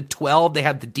Edmonton, 1-12. They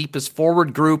have the deepest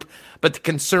forward group, but the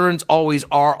concerns always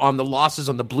are on the losses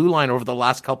on the blue line over the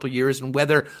last couple of years and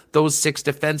whether those 6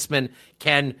 defensemen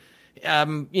can,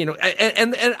 and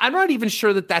I'm not even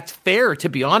sure that that's fair, to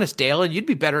be honest, Dale, and you'd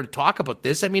be better to talk about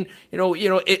this. I mean,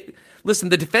 listen,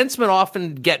 the defensemen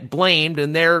often get blamed,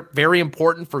 and they're very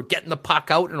important for getting the puck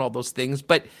out and all those things.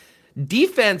 But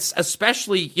defense,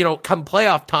 especially, come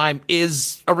playoff time,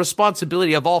 is a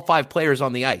responsibility of all 5 players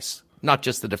on the ice, not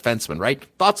just the defensemen, right?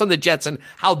 Thoughts on the Jets and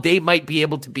how they might be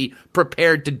able to be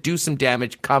prepared to do some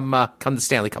damage come the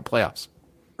Stanley Cup playoffs?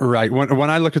 Right.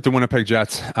 When I look at the Winnipeg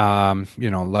Jets,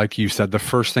 like you said, the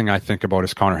first thing I think about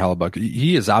is Connor Hellebuck.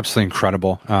 He is absolutely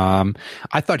incredible.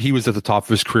 I thought he was at the top of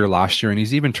his career last year, and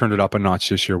he's even turned it up a notch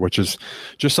this year, which is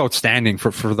just outstanding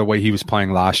for the way he was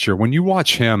playing last year. When you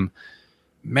watch him,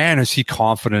 man, is he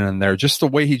confident in there. Just the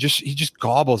way he just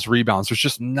gobbles rebounds. There's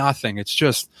just nothing. It's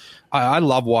just, I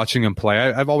love watching him play.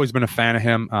 I've always been a fan of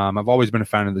him. I've always been a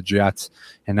fan of the Jets,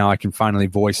 and now I can finally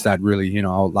voice that really,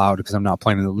 out loud because I'm not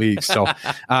playing in the league. So,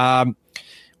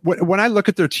 when I look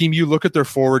at their team, you look at their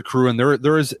forward crew, and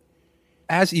they're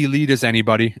as elite as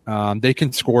anybody. They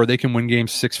can score. They can win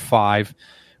games 6-5.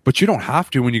 But you don't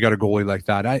have to when you got a goalie like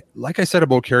that. Like I said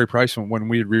about Carey Price when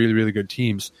we had really, really good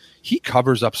teams, he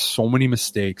covers up so many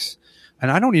mistakes.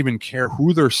 and I don't even care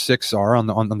who their six are on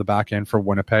the back end for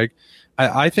Winnipeg.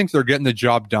 I think they're getting the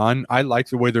job done. I like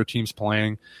the way their team's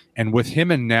playing, and with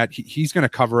him in net, he's going to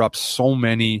cover up so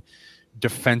many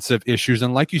defensive issues.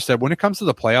 And like you said, when it comes to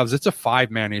the playoffs, it's a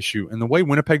 5-man issue. And the way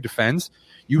Winnipeg defends,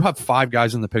 you have 5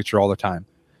 guys in the picture all the time.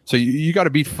 So you got to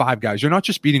beat 5 guys. You're not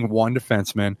just beating one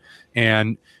defenseman.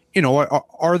 And,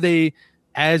 are they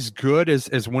as good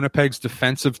as Winnipeg's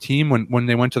defensive team when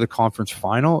they went to the conference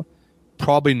final?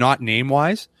 Probably not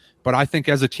name-wise, but I think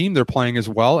as a team, they're playing as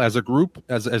well. As a group,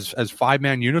 as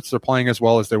 5-man units, they're playing as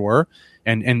well as they were.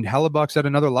 And Hellebuck's at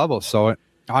another level. So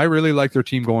I really like their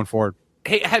team going forward.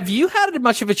 Hey, have you had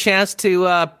much of a chance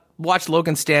to watch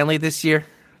Logan Stanley this year?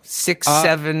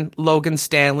 6'7" Logan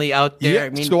Stanley out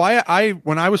there. Yeah. So I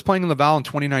when I was playing in Laval in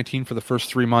 2019 for the first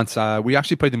 3 months, we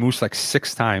actually played the Moose like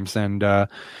 6 times, and I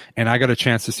got a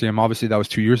chance to see him. Obviously, that was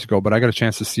 2 years ago, but I got a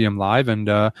chance to see him live, and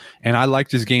I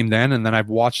liked his game then, and then I've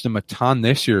watched him a ton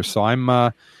this year. So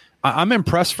I'm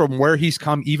impressed from where he's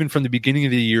come, even from the beginning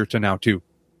of the year to now too.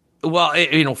 Well,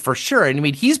 for sure. And I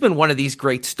mean, he's been one of these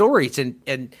great stories,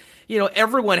 and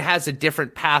everyone has a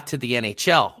different path to the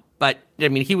NHL. But, I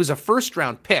mean, he was a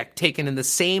first-round pick taken in the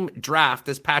same draft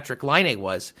as Patrick Laine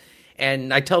was.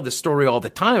 And I tell this story all the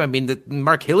time. I mean,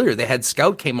 Mark Hillier, the head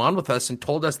scout, came on with us and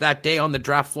told us that day on the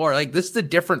draft floor, like, this is a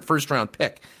different first-round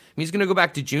pick. I mean, he's going to go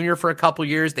back to junior for a couple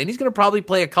years. Then he's going to probably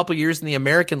play a couple years in the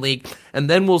American League. And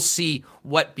then we'll see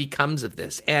what becomes of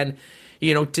this. And,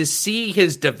 to see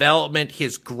his development,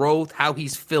 his growth, how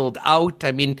he's filled out,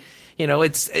 I mean,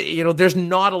 there's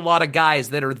not a lot of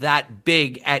guys that are that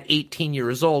big at 18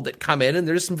 years old that come in, and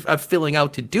there's some filling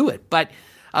out to do it. But,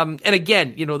 and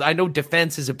again, I know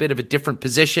defense is a bit of a different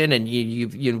position, and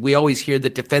we always hear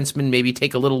that defensemen maybe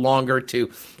take a little longer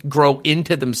to grow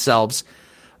into themselves.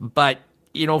 But,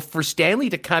 for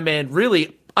Stanley to come in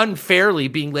really unfairly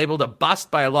being labeled a bust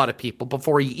by a lot of people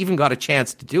before he even got a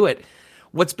chance to do it,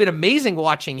 what's been amazing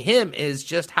watching him is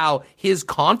just how his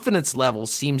confidence level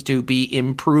seems to be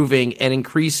improving and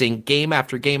increasing game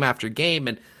after game after game.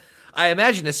 And I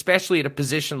imagine, especially at a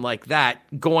position like that,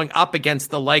 going up against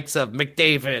the likes of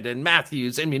McDavid and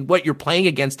Matthews, I mean, what you're playing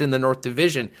against in the North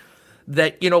Division,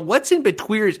 that, what's in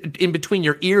between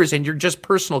your ears and your just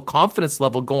personal confidence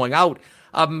level going out,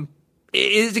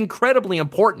 is incredibly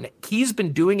important. He's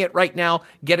been doing it right now,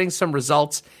 getting some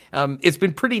results. It's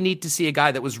been pretty neat to see a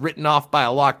guy that was written off by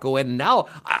a lot go in. And now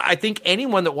I think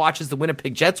anyone that watches the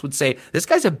Winnipeg Jets would say this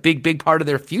guy's a big, big part of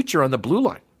their future on the blue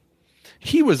line.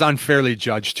 He was unfairly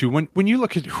judged too. When you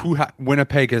look at who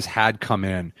Winnipeg has had come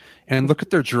in and look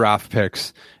at their draft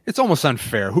picks, it's almost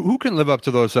unfair. Who can live up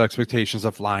to those expectations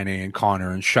of Laine and Connor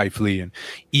and Scheifele and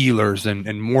Ehlers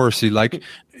and Morrissey? Like,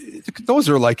 those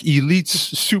are like elite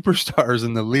superstars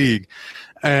in the league.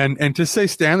 And to say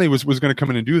Stanley was going to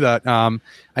come in and do that,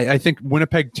 I think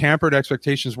Winnipeg tampered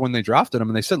expectations when they drafted him,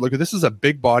 and they said, look, this is a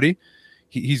big body.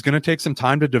 He's going to take some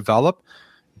time to develop.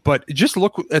 But just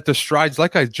look at the strides,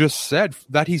 like I just said,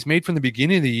 that he's made from the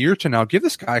beginning of the year to now. Give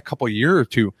this guy a couple year or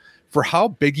two for how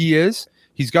big he is.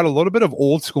 He's got a little bit of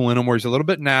old school in him where he's a little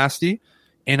bit nasty.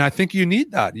 And I think you need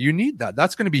that.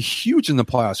 That's going to be huge in the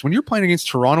playoffs. When you're playing against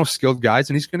Toronto skilled guys,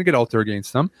 and he's going to get out there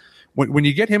against them, when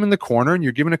you get him in the corner and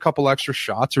you're giving a couple extra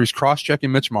shots, or he's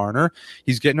cross-checking Mitch Marner,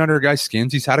 he's getting under a guy's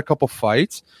skins, he's had a couple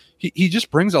fights, he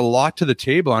just brings a lot to the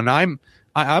table. And I'm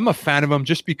a fan of him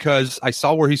just because I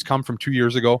saw where he's come from 2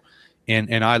 years ago,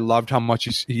 and I loved how much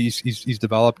he's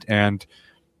developed. And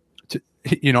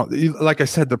like I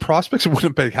said, the prospects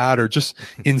Winnipeg had are just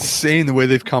insane the way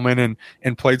they've come in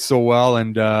and played so well.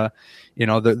 And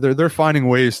they're finding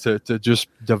ways to just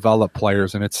develop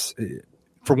players, and it's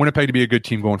for Winnipeg to be a good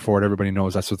team going forward. Everybody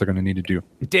knows that's what they're going to need to do.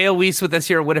 Dale Weise with us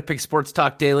here at Winnipeg Sports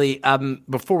Talk Daily.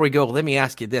 Before we go, let me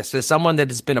ask you this: as someone that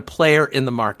has been a player in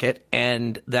the market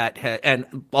and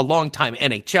and a long-time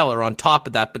NHLer on top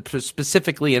of that, but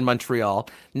specifically in Montreal,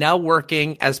 now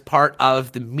working as part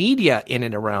of the media in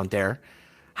and around there,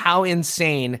 how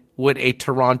insane would a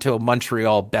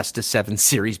Toronto-Montreal best-of-7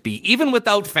 series be, even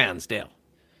without fans, Dale?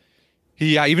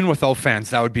 Yeah, even without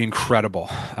fans, that would be incredible.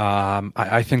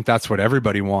 I think that's what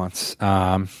everybody wants.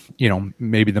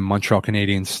 Maybe the Montreal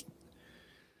Canadiens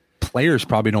players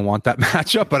probably don't want that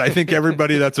matchup, but I think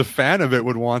everybody that's a fan of it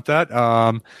would want that.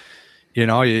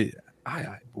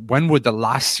 When would the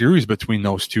last series between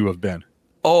those two have been?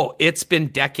 Oh, it's been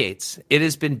decades. It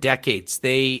has been decades.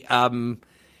 They,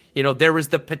 there was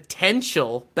the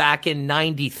potential back in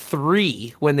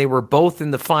 '93 when they were both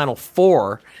in the Final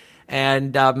Four.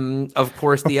 And of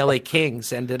course, the LA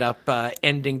Kings ended up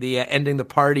ending the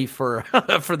party for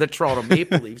for the Toronto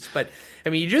Maple Leafs. But I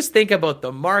mean, you just think about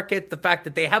the market, the fact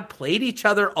that they have played each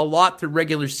other a lot through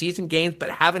regular season games, but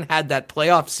haven't had that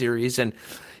playoff series. And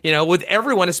with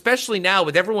everyone, especially now,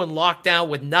 with everyone locked down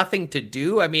with nothing to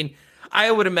do, I mean, I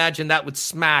would imagine that would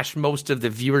smash most of the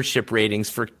viewership ratings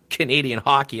for Canadian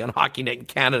hockey on Hockey Night in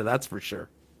Canada. That's for sure.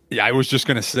 Yeah, I was just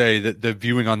going to say that the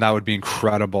viewing on that would be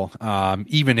incredible.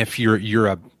 Even if you're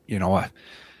a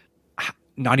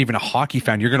not even a hockey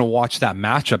fan, you're going to watch that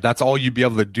matchup. That's all you'd be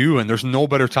able to do. And there's no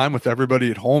better time with everybody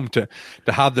at home to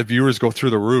have the viewers go through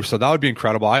the roof. So that would be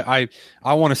incredible. I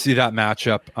want to see that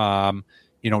matchup.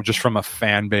 Just from a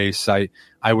fan base, I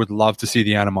would love to see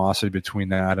the animosity between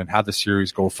that and have the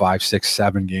series go 5, 6,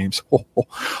 7 games.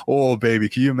 Oh, baby.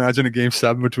 Can you imagine a game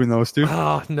 7 between those two?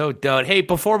 Oh, no doubt. Hey,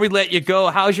 before we let you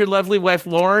go, how's your lovely wife,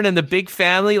 Lauren, and the big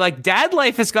family? Like, dad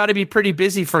life has got to be pretty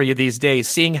busy for you these days,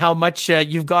 seeing how much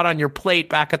you've got on your plate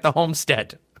back at the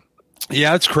homestead.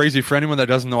 Yeah, it's crazy. For anyone that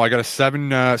doesn't know, I got a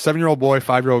 7-year-old boy,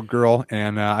 5-year-old girl,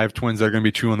 and I have twins that are going to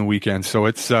be 2 on the weekend. So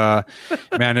it's,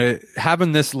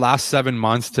 having this last 7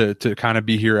 months to kind of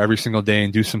be here every single day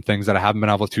and do some things that I haven't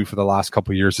been able to for the last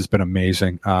couple of years has been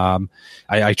amazing.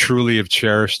 I truly have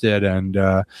cherished it, and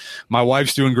my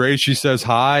wife's doing great. She says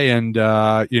hi, and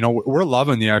we're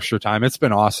loving the extra time. It's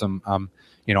been awesome.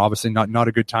 Obviously not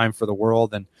a good time for the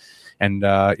world, and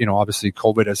obviously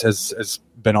COVID has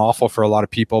been awful for a lot of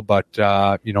people, but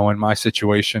in my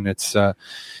situation, it's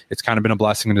kind of been a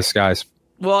blessing in disguise.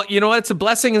 Well, it's a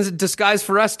blessing in disguise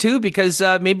for us too, because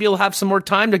maybe you'll have some more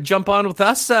time to jump on with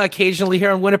us occasionally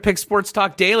here on Winnipeg Sports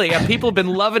Talk Daily. People have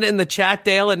been loving it in the chat,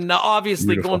 Dale, and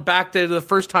obviously Beautiful. Going back to the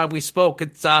first time we spoke,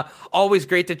 it's always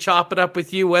great to chop it up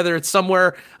with you, whether it's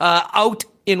somewhere out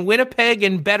in Winnipeg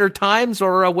in better times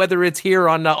or whether it's here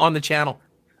on the channel.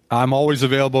 I'm always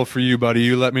available for you, buddy.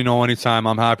 You let me know anytime.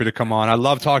 I'm happy to come on. I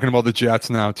love talking about the Jets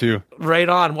now, too. Right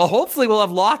on. Well, hopefully we'll have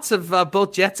lots of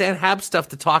both Jets and Habs stuff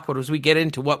to talk about as we get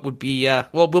into what would be,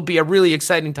 will be a really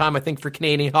exciting time, I think, for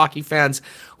Canadian hockey fans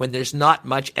when there's not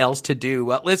much else to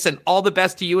do. Listen, all the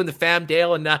best to you and the fam,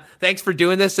 Dale, and thanks for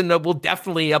doing this, and we'll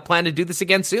definitely plan to do this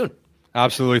again soon.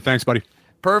 Absolutely. Thanks, buddy.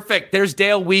 Perfect. There's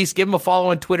Dale Weise. Give him a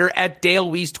follow on Twitter at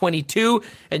DaleWeise22.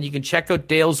 And you can check out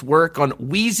Dale's work on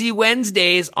Weise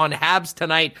Wednesdays on Habs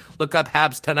Tonight. Look up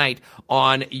Habs Tonight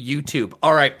on YouTube.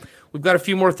 All right. We've got a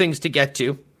few more things to get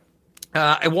to.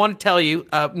 I want to tell you,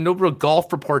 no real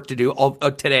golf report to do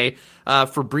today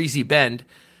for Breezy Bend,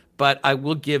 but I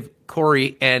will give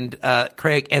Corey and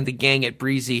Craig and the gang at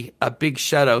Breezy a big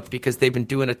shout out because they've been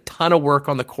doing a ton of work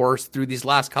on the course through these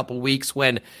last couple of weeks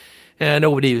when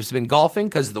nobody has been golfing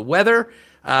because of the weather.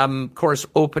 Course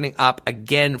opening up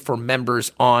again for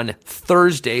members on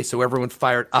Thursday, so everyone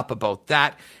fired up about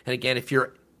that. And again, if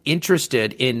you're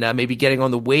interested in maybe getting on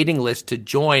the waiting list to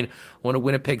join one of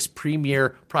Winnipeg's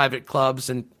premier private clubs,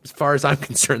 and as far as I'm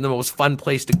concerned, the most fun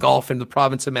place to golf in the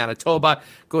province of Manitoba,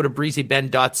 go to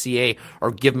breezybend.ca or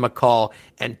give them a call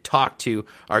and talk to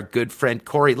our good friend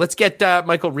Corey. Let's get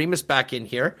Michael Remus back in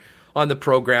here on the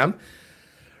program.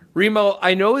 Remo,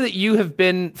 I know that you have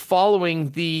been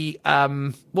following the,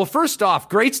 first off,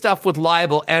 great stuff with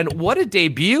Leibl, and what a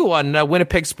debut on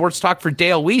Winnipeg Sports Talk for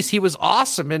Dale Weise. He was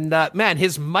awesome, and man,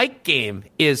 his mic game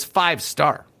is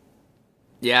 5-star.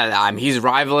 Yeah, he's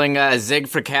rivaling Zig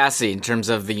Fracassi in terms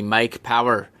of the mic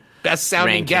power. Best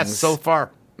sounding guest so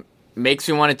far. Makes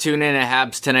me want to tune in at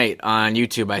Habs Tonight on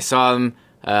YouTube. I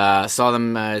saw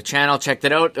them channel, checked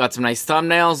it out, got some nice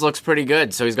thumbnails, looks pretty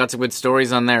good. So he's got some good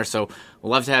stories on there. So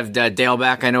we'll love to have Dale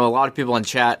back. I know a lot of people in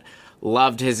chat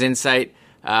loved his insight.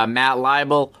 Matt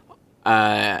Leibl,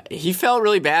 he felt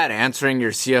really bad answering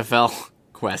your CFL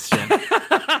question.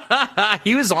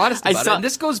 He was honest about it. And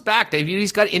this goes back.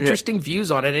 He's got interesting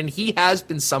views on it, and he has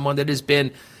been someone that has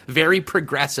been very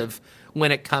progressive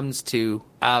when it comes to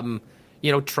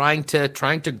trying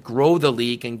to grow the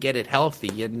league and get it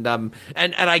healthy. And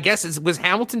I guess was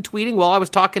Hamilton tweeting while I was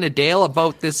talking to Dale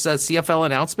about this CFL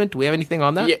announcement? Do we have anything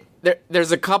on that? Yeah,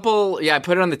 there's a couple. Yeah, I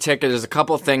put it on the ticker. There's a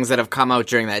couple of things that have come out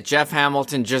during that. Jeff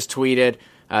Hamilton just tweeted.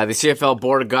 The CFL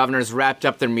Board of Governors wrapped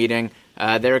up their meeting.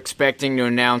 They're expecting to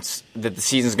announce that the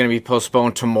season's going to be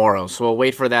postponed tomorrow. So we'll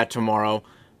wait for that tomorrow.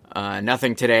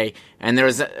 Nothing today. And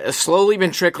there's slowly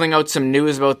been trickling out some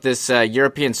news about this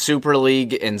European Super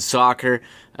League in soccer.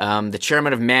 The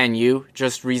chairman of Man U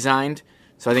just resigned.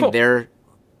 So I think they're...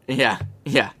 Yeah.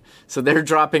 So they're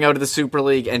dropping out of the Super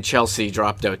League, and Chelsea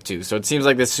dropped out too. So it seems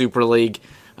like this Super League,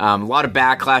 a lot of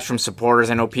backlash from supporters.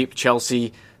 I know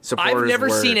Chelsea supporters I've never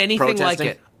seen anything protesting.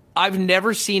 like it. I've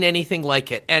never seen anything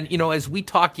like it. And, as we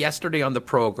talked yesterday on the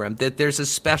program, that there's a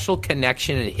special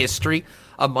connection and history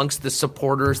amongst the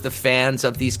supporters, the fans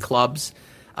of these clubs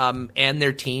and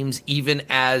their teams, even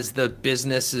as the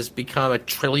business has become a $1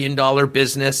 trillion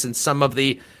business and some of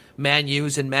the Man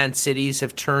U's and Man Cities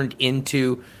have turned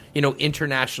into,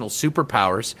 international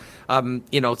superpowers.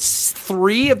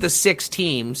 3 of the 6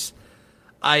 teams,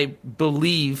 I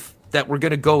believe, that we're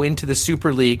going to go into the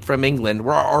Super League from England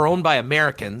are owned by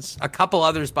Americans, a couple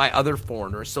others by other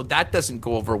foreigners, so that doesn't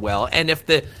go over well. And if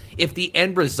the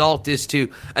end result is to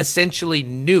essentially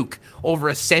nuke over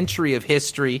a century of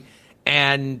history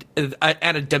and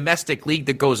a domestic league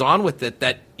that goes on with it,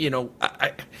 that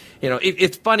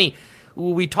it's funny.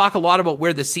 We talk a lot about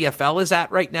where the CFL is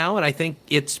at right now, and I think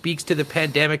it speaks to the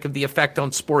pandemic of the effect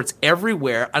on sports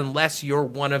everywhere, unless you're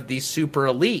one of these super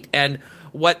elite. And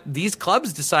what these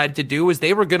clubs decided to do is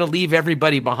they were going to leave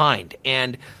everybody behind.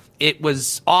 And it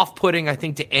was off-putting, I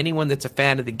think, to anyone that's a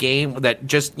fan of the game that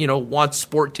just, wants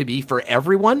sport to be for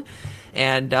everyone.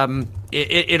 And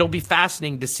it'll be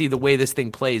fascinating to see the way this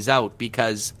thing plays out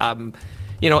because,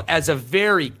 as a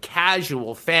very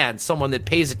casual fan, someone that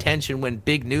pays attention when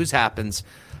big news happens,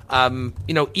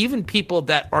 even people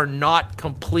that are not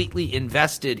completely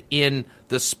invested in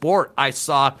the sport, I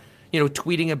saw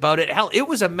tweeting about it. Hell, it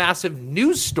was a massive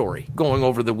news story going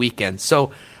over the weekend.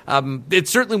 So it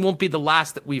certainly won't be the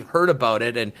last that we've heard about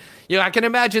it. And, I can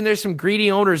imagine there's some greedy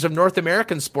owners of North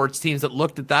American sports teams that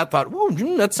looked at that, thought,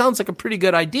 that sounds like a pretty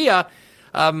good idea.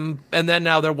 And then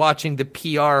now they're watching the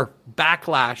PR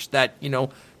backlash that,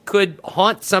 could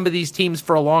haunt some of these teams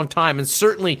for a long time. And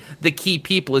certainly the key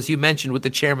people, as you mentioned, with the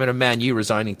chairman of Man U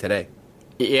resigning today.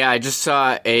 Yeah, I just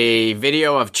saw a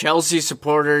video of Chelsea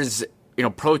supporters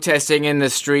protesting in the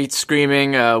streets,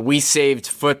 screaming, "We saved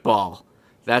football."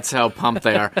 That's how pumped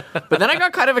they are. But then I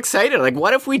got kind of excited. Like,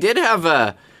 what if we did have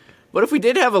a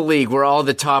league where all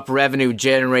the top revenue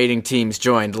generating teams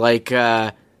joined? Like,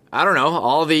 I don't know,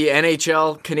 all the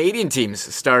NHL Canadian teams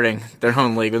starting their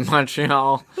own league with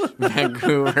Montreal,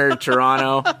 Vancouver,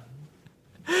 Toronto.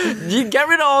 You get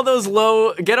rid of all those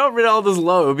low.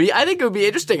 I think it would be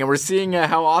interesting, and we're seeing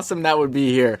how awesome that would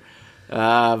be here.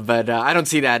 But I don't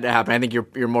see that happen. I think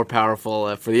you're more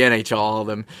powerful for the NHL, all of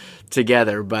them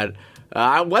together. But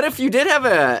what if you did have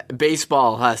a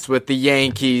baseball Hust with the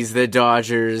Yankees, the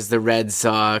Dodgers, the Red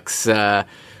Sox?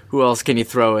 Who else can you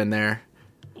throw in there?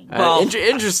 Well,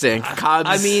 interesting. Cubs.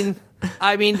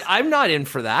 I mean, I'm not in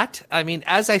for that. I mean,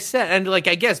 as I said, and I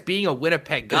guess being a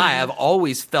Winnipeg guy, I've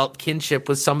always felt kinship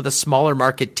with some of the smaller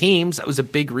market teams. That was a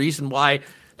big reason why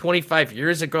 25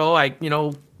 years ago I,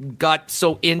 got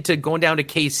so into going down to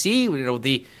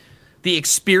KC. The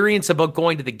experience about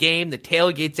going to the game, the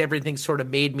tailgates, everything sort of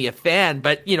made me a fan.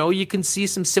 But, you can see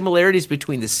some similarities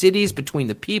between the cities, between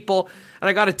the people. And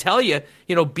I got to tell you,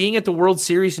 being at the World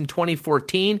Series in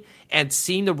 2014 and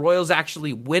seeing the Royals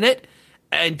actually win it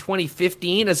in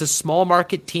 2015 as a small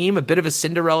market team, a bit of a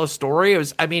Cinderella story.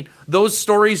 Those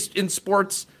stories in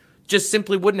sports just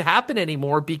simply wouldn't happen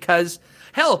anymore because,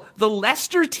 hell, the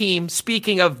Leicester team,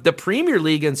 speaking of the Premier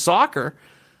League in soccer,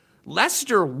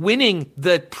 Leicester winning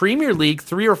the Premier League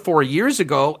 3 or 4 years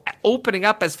ago, opening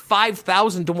up as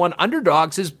 5,000 to 1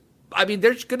 underdogs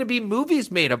there's going to be movies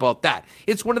made about that.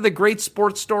 It's one of the great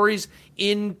sports stories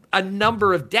in a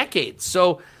number of decades.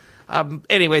 So,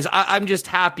 anyways, I'm just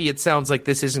happy it sounds like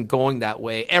this isn't going that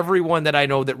way. Everyone that I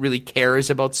know that really cares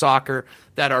about soccer,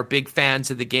 that are big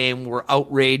fans of the game, were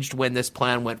outraged when this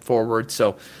plan went forward.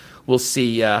 So we'll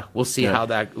see how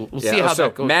that goes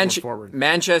going forward.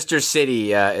 Manchester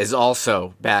City is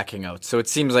also backing out, so it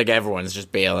seems like everyone's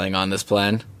just bailing on this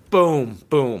plan. Boom,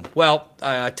 boom. Well,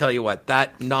 I tell you what,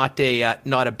 that not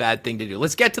a bad thing to do.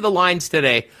 Let's get to the lines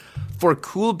today for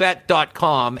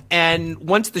coolbet.com. And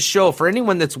once the show, for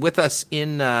anyone that's with us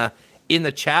in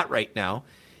the chat right now,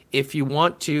 if you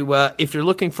want to, if you're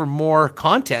looking for more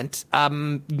content, you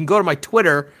can go to my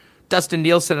Twitter. Dustin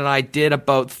Nielsen and I did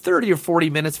about 30 or 40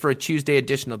 minutes for a Tuesday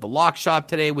edition of the Lock Shop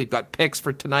today. We've got picks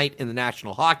for tonight in the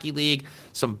National Hockey League,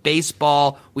 some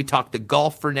baseball. We talked the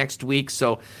golf for next week.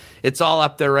 So it's all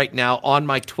up there right now on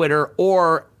my Twitter.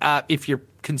 Or if you're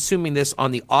consuming this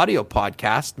on the audio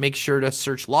podcast, make sure to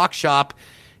search Lock Shop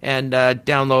and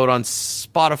download on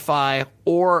Spotify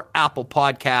or Apple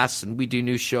Podcasts. And we do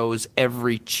new shows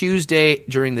every Tuesday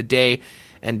during the day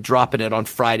and dropping it on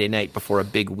Friday night before a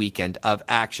big weekend of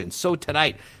action. So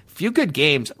tonight, a few good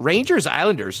games.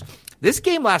 Rangers-Islanders. This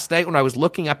game last night when I was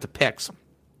looking up the picks,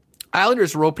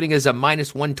 Islanders were opening as a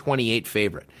minus 128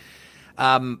 favorite.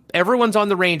 Everyone's on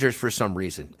the Rangers for some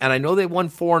reason, and I know they won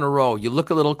 4 in a row. You look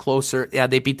a little closer. Yeah,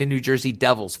 they beat the New Jersey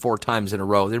Devils 4 times in a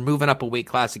row. They're moving up a weight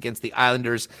class against the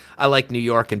Islanders. I like New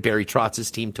York and Barry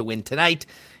Trotz's team to win tonight.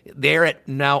 They're at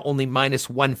now only minus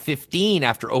 115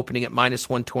 after opening at minus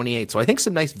 128. So I think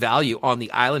some nice value on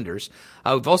the Islanders.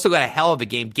 We've also got a hell of a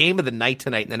game. Game of the night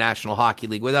tonight in the National Hockey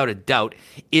League, without a doubt,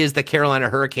 is the Carolina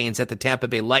Hurricanes at the Tampa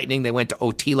Bay Lightning. They went to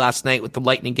OT last night with the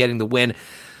Lightning getting the win.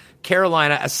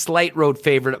 Carolina, a slight road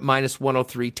favorite at minus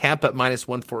 103. Tampa at minus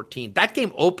 114. That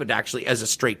game opened actually as a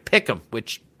straight pick'em,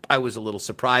 which I was a little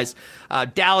surprised.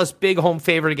 Dallas, big home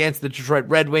favorite against the Detroit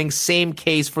Red Wings. Same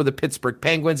case for the Pittsburgh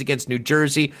Penguins against New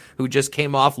Jersey, who just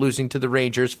came off losing to the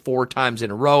Rangers 4 times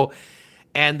in a row.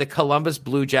 And the Columbus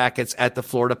Blue Jackets at the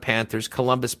Florida Panthers.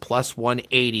 Columbus plus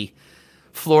 180.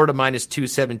 Florida minus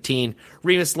 217.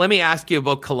 Remus, let me ask you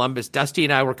about Columbus. Dusty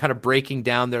and I were kind of breaking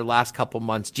down their last couple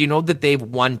months. Do you know that they've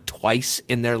won twice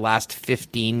in their last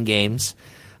 15 games?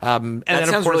 And that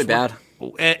sounds really bad.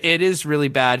 It is really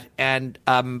bad, and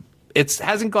it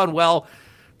hasn't gone well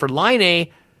for Line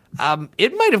A.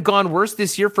 It might have gone worse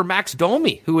this year for Max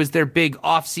Domi, who was their big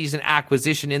offseason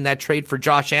acquisition in that trade for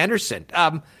Josh Anderson.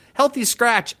 Healthy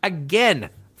scratch again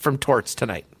from Torts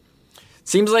tonight.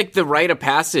 Seems like the rite of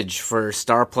passage for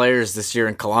star players this year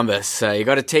in Columbus. You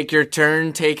got to take your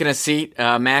turn taking a seat.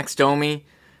 Max Domi,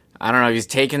 I don't know, he's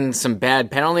taking some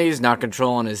bad penalties, not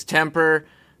controlling his temper.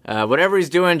 Whatever he's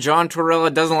doing, John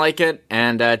Tortorella doesn't like it,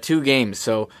 and 2 games.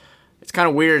 So it's kind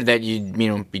of weird that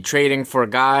you'd be trading for a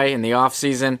guy in the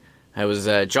offseason. It was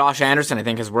Josh Anderson, I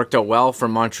think, has worked out well for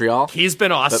Montreal. He's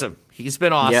been awesome.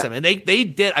 Yeah. And they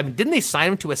did. I mean, didn't they sign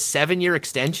him to a 7-year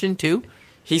extension too?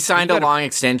 He signed a long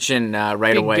extension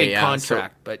right away. Big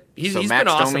contract, but he's been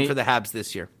awesome for the Habs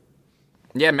this year.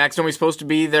 Yeah, Max Domi's supposed to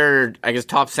be their, I guess,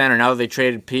 top center now that they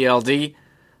traded PLD.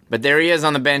 But there he is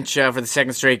on the bench for the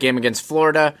second straight game against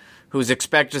Florida, who's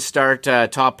expected to start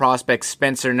top prospect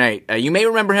Spencer Knight. You may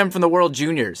remember him from the World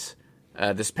Juniors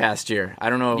this past year. I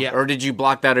don't know, or did you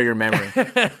block that out of your memory?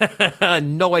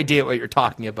 No idea what you're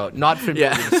talking about. Not familiar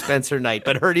with Spencer Knight,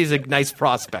 but heard he's a nice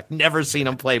prospect. Never seen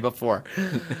him play before.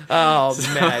 Oh,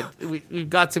 man. We've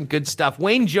got some good stuff.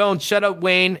 Wayne Jones, shout out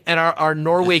Wayne, and our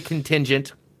Norway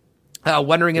contingent,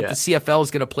 wondering if the CFL is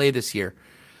going to play this year.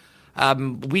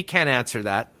 We can't answer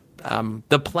that.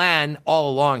 The plan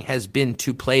all along has been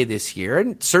to play this year,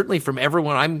 and certainly from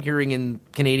everyone I'm hearing in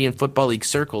Canadian Football League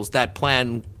circles, that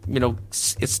plan,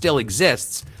 it still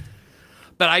exists.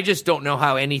 But I just don't know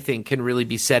how anything can really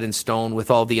be set in stone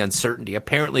with all the uncertainty.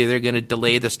 Apparently, they're going to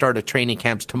delay the start of training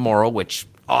camps tomorrow, which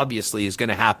obviously is going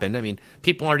to happen. I mean,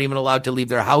 people aren't even allowed to leave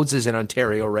their houses in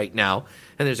Ontario right now,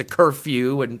 and there's a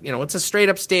curfew, and it's a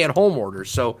straight-up stay-at-home order.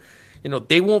 So,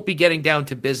 they won't be getting down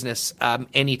to business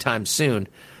anytime soon.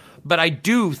 But I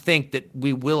do think that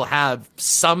we will have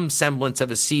some semblance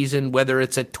of a season, whether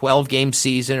it's a 12-game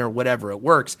season or whatever it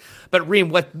works. But Reem,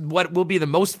 what will be the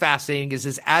most fascinating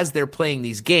is as they're playing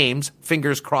these games,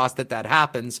 fingers crossed that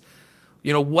happens,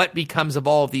 what becomes of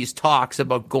all of these talks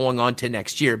about going on to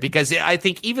next year? Because I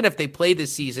think even if they play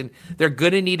this season, they're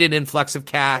going to need an influx of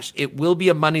cash. It will be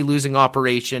a money-losing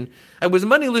operation. It was a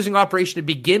money-losing operation to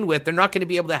begin with. They're not going to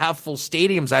be able to have full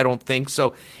stadiums, I don't think.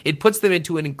 So it puts them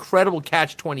into an incredible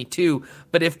catch-22.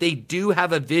 But if they do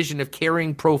have a vision of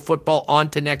carrying pro football on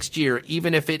to next year,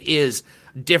 even if it is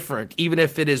different, even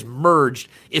if it is merged,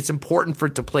 it's important for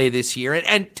it to play this year.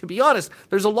 And to be honest,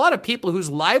 there's a lot of people whose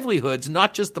livelihoods,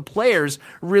 not just the players,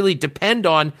 really depend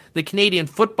on the Canadian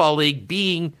Football League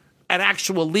being an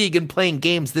actual league and playing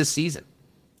games this season.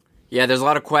 Yeah, there's a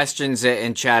lot of questions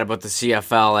in chat about the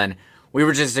CFL, and we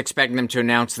were just expecting them to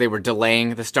announce they were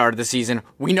delaying the start of the season.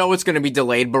 We know it's going to be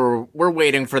delayed, but we're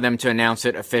waiting for them to announce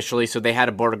it officially. So they had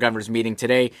a Board of Governors meeting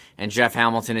today, and Jeff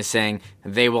Hamilton is saying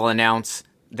they will announce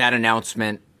that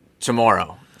announcement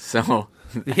tomorrow. So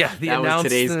yeah, the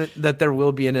announcement that there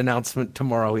will be an announcement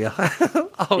tomorrow. Yeah,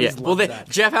 that.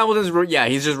 Jeff Hamilton's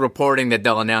he's just reporting that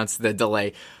they'll announce the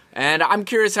delay. And I'm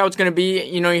curious how it's going to be.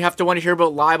 You have to want to hear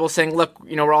about Leibl saying, look,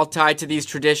 we're all tied to these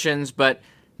traditions, but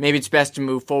maybe it's best to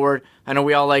move forward. I know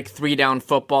we all like 3-down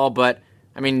football, but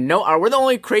I mean, we're the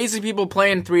only crazy people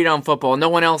playing 3-down football. No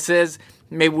one else is.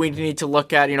 Maybe we need to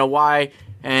look at, why.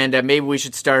 And maybe we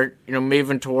should start,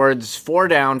 moving towards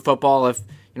 4-down football if,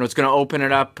 it's going to open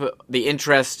it up, the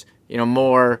interest,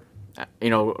 more,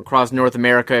 across North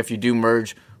America if you do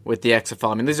merge with the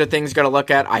XFL. I mean, these are things you got to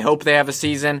look at. I hope they have a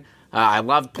season. I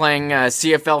love playing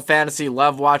CFL fantasy,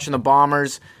 love watching the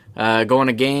Bombers going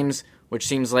to games, which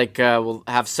seems like we'll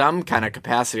have some kind of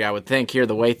capacity, I would think, here,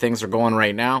 the way things are going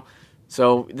right now.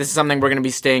 So this is something we're going to be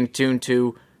staying tuned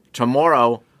to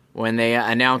tomorrow when they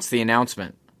announce the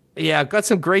announcement. Yeah, I've got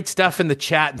some great stuff in the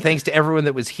chat. And thanks to everyone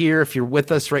that was here. If you're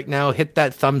with us right now, hit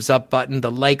that thumbs up button.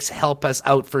 The likes help us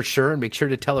out for sure. And make sure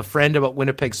to tell a friend about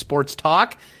Winnipeg Sports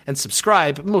Talk and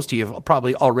subscribe. Most of you have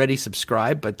probably already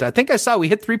subscribed, but I think I saw we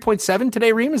hit 3.7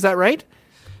 today, Reem. Is that right?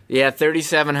 Yeah,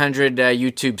 3,700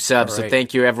 YouTube subs. Right. So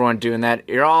thank you, everyone, doing that.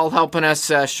 You're all helping us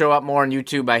show up more on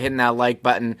YouTube by hitting that like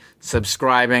button,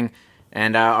 subscribing.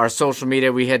 And our social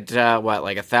media, we hit,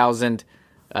 1,000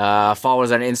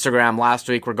 followers on Instagram last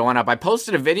week. We're going up. I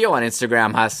posted a video on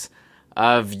Instagram, Huss,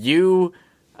 of you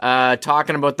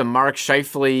talking about the Mark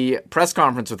Scheifele press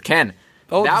conference with Ken.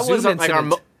 Oh, that was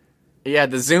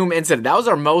the Zoom incident. That was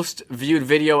our most viewed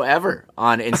video ever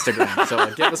on Instagram.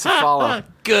 So give us a follow.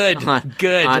 Good on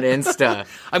Insta.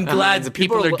 I'm glad that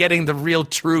people are getting the real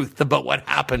truth about what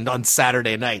happened on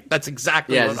Saturday night. That's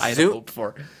exactly what I had hoped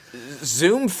for.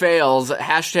 Zoom fails,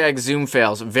 hashtag Zoom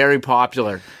fails, very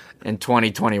popular in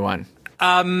 2021.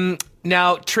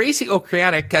 Now, Tracy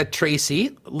Okeanik,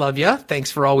 Tracy, love ya. Thanks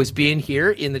for always being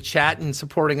here in the chat and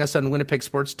supporting us on Winnipeg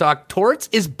Sports Talk. Torts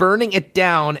is burning it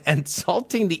down and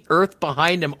salting the earth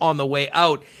behind him on the way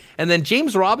out. And then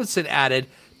James Robinson added,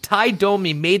 Ty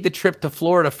Domi made the trip to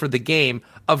Florida for the game.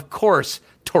 Of course,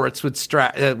 Torts would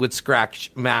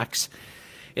scratch Max.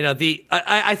 You know,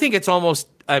 I think it's almost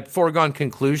a foregone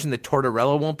conclusion that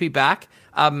Tortorella won't be back.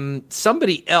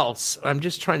 Somebody else, I'm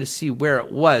just trying to see where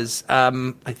it was.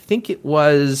 I think it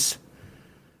was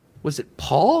it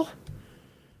Paul?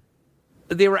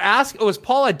 They were asking, it was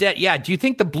Paul Adet. Yeah. Do you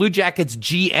think the Blue Jackets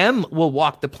GM will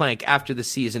walk the plank after the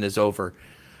season is over?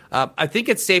 I think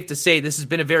it's safe to say this has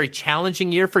been a very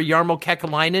challenging year for Jarmo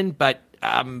Kekalainen, but,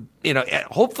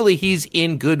 hopefully he's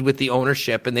in good with the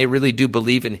ownership and they really do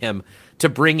believe in him to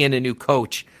bring in a new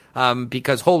coach.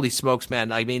 Because holy smokes,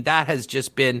 man, I mean, that has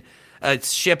just been a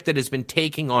ship that has been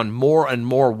taking on more and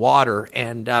more water,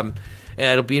 and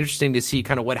it'll be interesting to see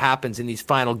kind of what happens in these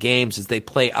final games as they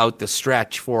play out the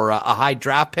stretch for a high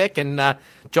draft pick and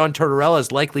John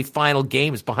Tortorella's likely final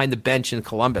games behind the bench in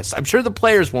Columbus. I'm sure the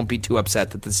players won't be too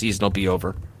upset that the season will be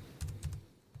over.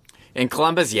 In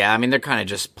Columbus, yeah, I mean, they're kind of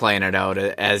just playing it out,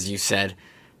 as you said.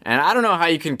 And I don't know how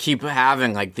you can keep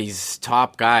having, like, these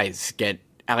top guys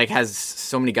has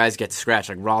so many guys get scratched.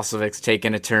 Like, Roslovic's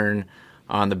taking a turn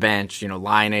on the bench.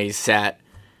 Laine's sat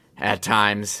at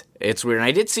times. It's weird. And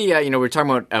I did see, we were talking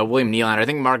about William Nylander. I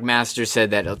think Mark Masters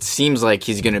said that it seems like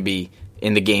he's going to be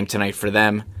in the game tonight for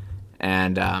them.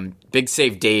 And Big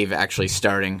Save Dave actually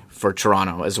starting for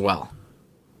Toronto as well.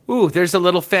 Ooh, there's a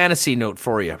little fantasy note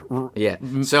for you. Yeah.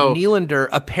 So Nylander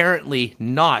apparently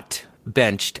not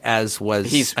benched as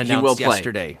was announced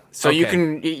yesterday. So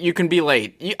okay. you can be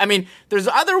late. I mean, there's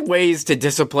other ways to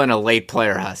discipline a late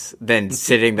player, Huss, than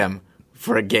sitting them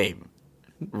for a game,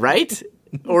 right?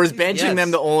 Or is benching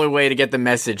them the only way to get the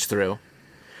message through?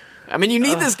 I mean, you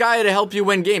need this guy to help you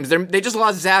win games. They just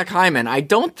lost Zach Hyman. I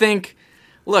don't think...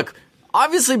 Look,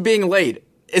 obviously being late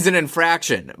is an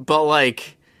infraction, but,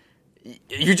 like,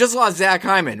 you just lost Zach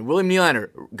Hyman. William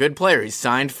Nylander, good player. He's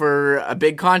signed for a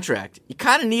big contract. You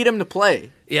kind of need him to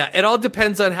play. Yeah, it all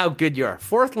depends on how good you are.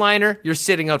 Fourth liner, you're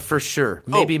sitting out for sure.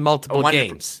 Maybe multiple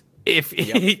games.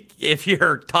 If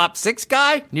you're top six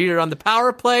guy, you're on the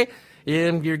power play,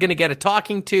 you're going to get a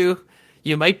talking to.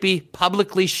 You might be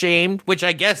publicly shamed, which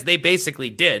I guess they basically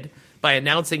did by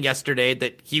announcing yesterday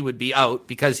that he would be out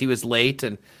because he was late.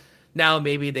 And now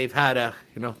maybe they've had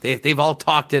they've all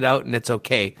talked it out and it's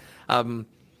okay.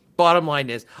 Bottom line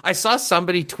is, I saw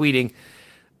somebody tweeting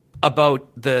about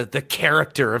the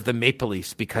character of the Maple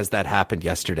Leafs because that happened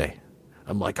yesterday.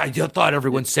 I'm like, I thought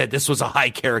everyone said this was a high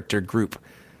character group.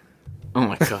 Oh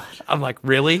my God. I'm like,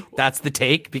 really? That's the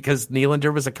take? Because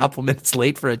Nylander was a couple minutes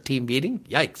late for a team meeting?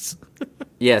 Yikes.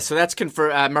 Yeah, so that's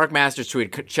confirmed. Mark Masters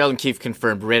tweeted, Sheldon Keefe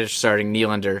confirmed British starting,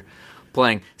 Nylander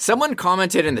playing. Someone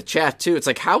commented in the chat, too. It's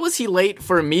like, how was he late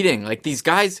for a meeting? Like, these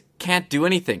guys can't do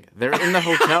anything. They're in the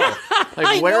hotel.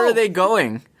 Like, where are they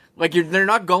going? Like, they're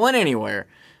not going anywhere.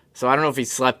 So I don't know if he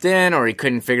slept in or he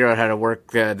couldn't figure out how to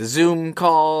work the Zoom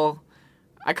call.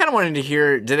 I kind of wanted to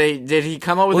hear, did he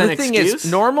come up with an excuse? The thing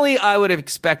is, normally I would have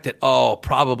expected,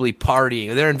 probably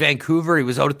partying. They're in Vancouver. He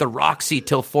was out at the Roxy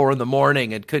till 4 a.m.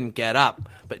 and couldn't get up.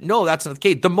 But no, that's not the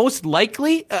case. The most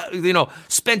likely,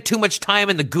 spent too much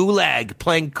time in the gulag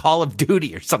playing Call of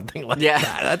Duty or something like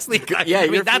that. That's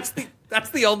that's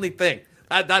the only thing.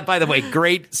 That, by the way,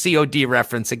 great COD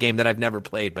reference, a game that I've never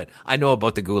played, but I know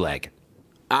about the gulag.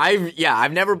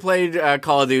 I've never played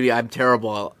Call of Duty. I'm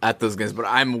terrible at those games, but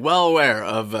I'm well aware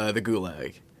of the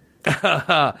gulag.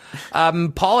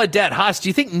 Paul Adet, Haas, do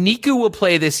you think Niku will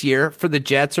play this year for the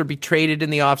Jets or be traded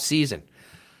in the offseason?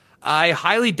 I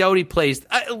highly doubt he plays.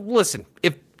 Listen,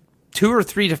 if 2 or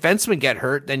 3 defensemen get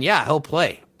hurt, then yeah, he'll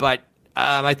play. But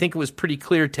I think it was pretty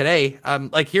clear today.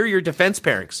 Here are your defense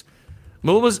pairings.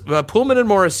 Pullman and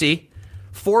Morrissey,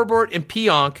 Forbort and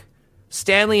Pionk,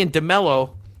 Stanley and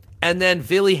DeMello, and then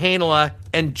Ville Heinola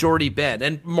and Jordy Ben.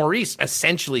 And Maurice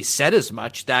essentially said as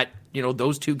much, that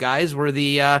those 2 guys were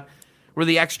the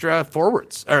extra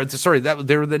forwards.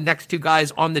 They were the next 2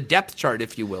 guys on the depth chart,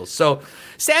 if you will. So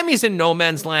Sammy's in no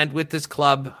man's land with this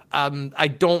club. I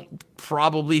don't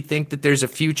probably think that there's a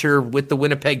future with the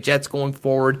Winnipeg Jets going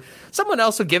forward. Someone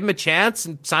else will give him a chance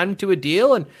and sign him to a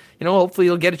deal, and hopefully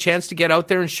he'll get a chance to get out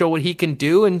there and show what he can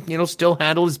do, and still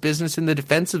handle his business in the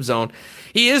defensive zone.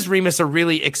 He is, Remus, a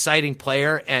really exciting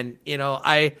player, and it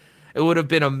would have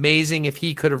been amazing if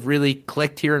he could have really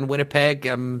clicked here in Winnipeg,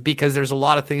 because there's a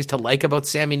lot of things to like about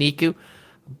Sami Niku.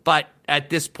 But at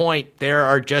this point, there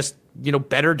are just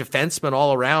better defensemen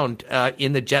all around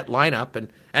in the Jet lineup,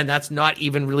 and that's not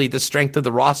even really the strength of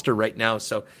the roster right now.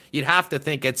 So you'd have to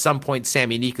think at some point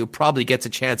Sami Niku probably gets a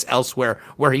chance elsewhere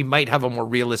where he might have a more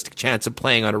realistic chance of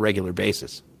playing on a regular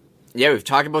basis. Yeah, we've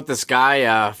talked about this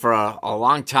guy for a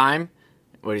long time.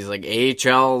 He's like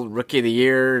AHL Rookie of the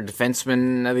Year,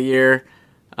 Defenseman of the Year.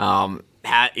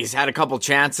 He's had a couple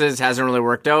chances, hasn't really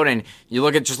worked out. And you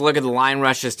look at the line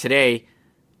rushes today,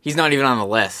 he's not even on the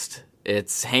list.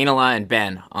 It's Heinola and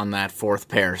Ben on that 4th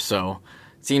pair. So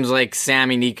it seems like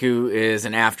Sami Niku is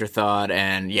an afterthought.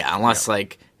 And unless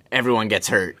everyone gets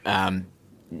hurt,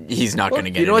 he's not going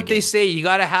to get it. You know what they say? You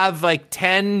got to have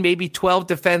 10, maybe 12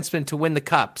 defensemen to win the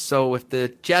cup. So if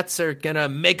the Jets are going to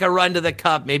make a run to the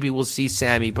cup, maybe we'll see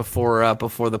Sammy before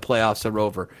the playoffs are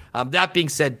over. That being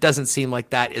said, doesn't seem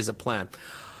like that is a plan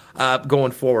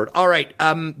going forward. All right.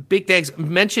 Big thanks.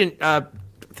 Mention, I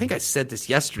think I said this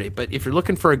yesterday, but if you're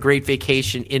looking for a great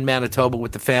vacation in Manitoba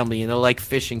with the family and like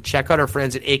fishing, check out our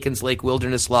friends at Aikens Lake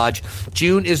Wilderness Lodge.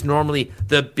 June is normally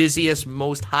the busiest,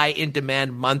 most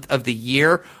high-in-demand month of the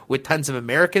year, with tons of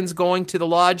Americans going to the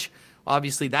lodge.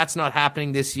 Obviously, that's not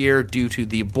happening this year due to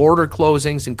the border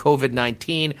closings and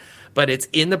COVID-19, but it's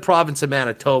in the province of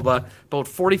Manitoba, about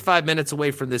 45 minutes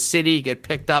away from the city. You get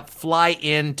picked up, fly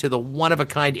in to the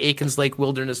one-of-a-kind Aikens Lake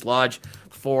Wilderness Lodge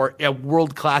for a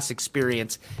world-class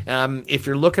experience. If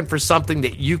you're looking for something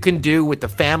that you can do with the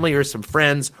family or some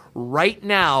friends right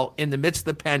now in the midst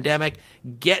of the pandemic,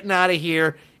 getting out of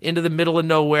here into the middle of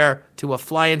nowhere to a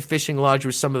fly-in fishing lodge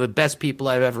with some of the best people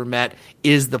I've ever met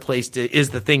is the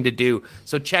thing to do.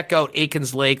 So check out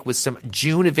Aikens Lake with some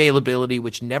June availability,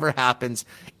 which never happens.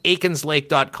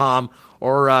 AikensLake.com,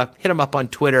 or hit them up on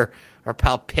Twitter. Our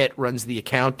pal Pitt runs the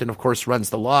account and, of course,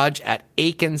 runs the lodge at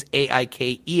Aikens,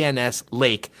 Aikens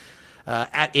Lake,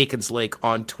 at Aikens Lake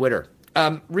on Twitter.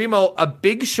 Remo, a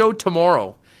big show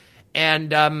tomorrow.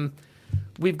 And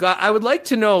I would like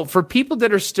to know, for people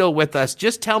that are still with us,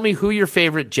 just tell me who your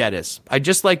favorite Jet is. I'd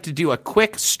just like to do a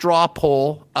quick straw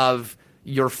poll of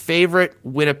your favorite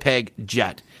Winnipeg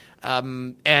Jet.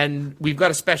 And we've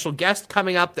got a special guest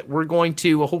coming up that we're going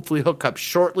to hopefully hook up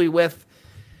shortly with.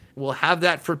 We'll have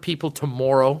that for people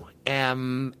tomorrow.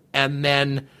 And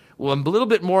then a little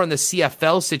bit more on the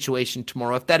CFL situation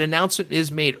tomorrow. If that announcement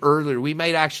is made earlier, we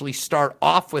might actually start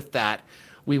off with that.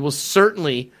 We will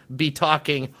certainly be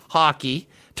talking hockey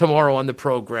tomorrow on the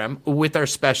program with our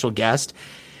special guest.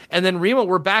 And then, Remo,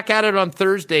 we're back at it on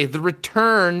Thursday. The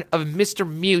return of Mr.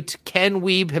 Mute, Ken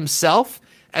Wiebe himself,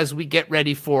 as we get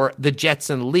ready for the Jets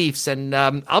and Leafs. And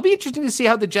I'll be interested to see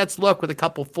how the Jets look with a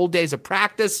couple full days of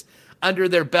practice under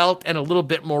their belt and a little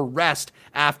bit more rest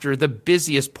after the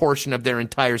busiest portion of their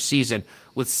entire season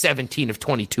with 17 of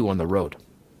 22 on the road.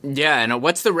 Yeah, and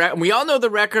what's the we all know the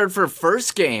record for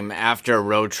first game after a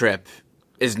road trip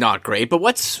is not great, but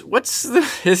what's the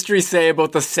history say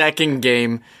about the second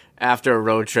game after a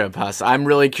road trip, Huss? I'm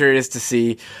really curious to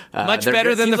see. Much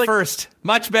better than the first.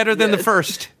 Much better than the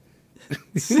first.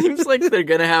 Seems like they're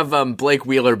going to have Blake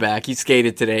Wheeler back. He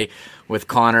skated today with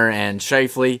Connor and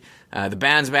Scheifele. The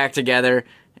band's back together,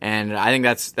 and I think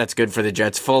that's good for the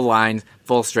Jets. Full line,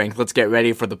 full strength. Let's get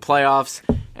ready for the playoffs,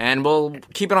 and we'll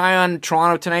keep an eye on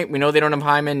Toronto tonight. We know they don't have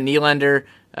Hyman. Nylander,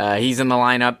 he's in the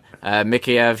lineup.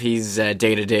 Mikheyev, he's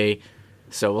day-to-day.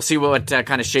 So we'll see what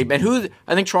kind of shape. And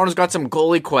I think Toronto's got some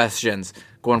goalie questions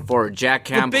going forward. Jack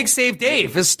Campbell. The Big Save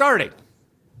Dave is starting.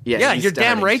 Yeah, you're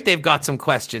damn right they've got some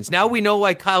questions. Now we know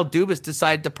why Kyle Dubas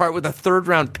decided to part with a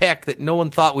third-round pick that no one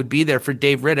thought would be there for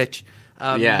Dave Rittich.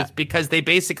 It's because they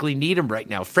basically need him right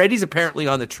now. Freddie's apparently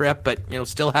on the trip, but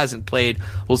still hasn't played.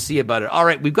 We'll see about it. All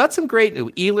right, we've got some great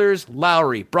new Ehlers,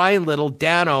 Lowry, Brian Little,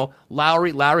 Dano, Lowry.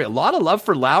 A lot of love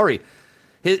for Lowry.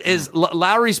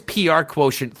 Lowry's PR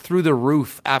quotient through the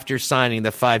roof after signing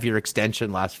the 5-year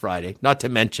extension last Friday. Not to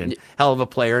mention, hell of a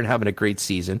player and having a great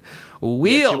season.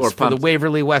 Wheels for the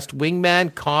Waverly West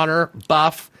wingman, Connor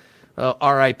Buff.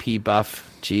 R.I.P. Buff.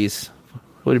 Jeez.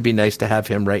 Would it be nice to have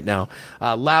him right now?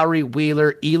 Lowry,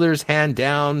 Wheeler, Ehlers, hand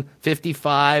down,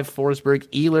 55, Forsberg,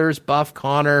 Ehlers, Buff,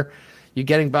 Connor. You're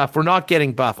getting Buff. We're not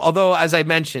getting Buff. Although, as I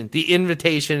mentioned, the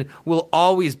invitation will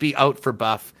always be out for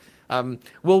Buff.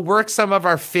 We'll work some of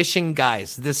our fishing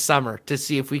guys this summer to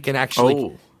see if we can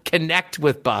actually connect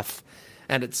with Buff.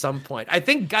 And at some point, I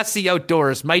think Gussie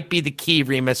Outdoors might be the key,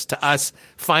 Remus, to us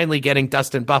finally getting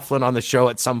Dustin Byfuglien on the show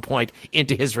at some point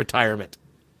into his retirement.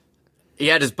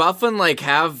 Yeah, does Byfuglien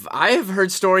have? I have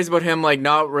heard stories about him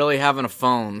not really having a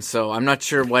phone, so I'm not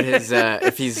sure what his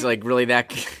if he's really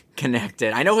that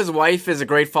connected. I know his wife is a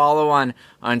great follow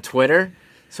on Twitter,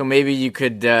 so maybe you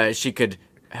could she could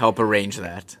help arrange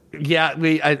that. Yeah,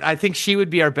 I think she would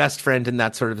be our best friend in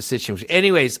that sort of a situation.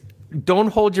 Anyways, don't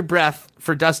hold your breath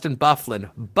for Dustin Byfuglien,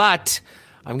 but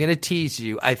I'm going to tease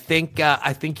you. I think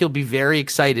you'll be very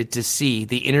excited to see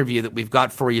the interview that we've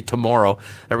got for you tomorrow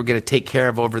that we're going to take care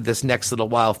of over this next little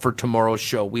while for tomorrow's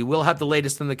show. We will have the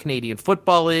latest in the Canadian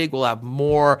Football League. We'll have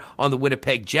more on the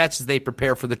Winnipeg Jets as they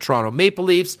prepare for the Toronto Maple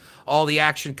Leafs. All the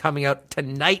action coming out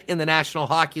tonight in the National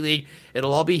Hockey League.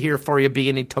 It'll all be here for you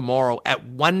beginning tomorrow at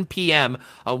 1 p.m.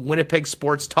 on Winnipeg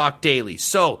Sports Talk Daily.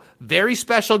 So, very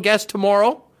special guest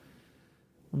tomorrow.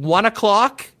 1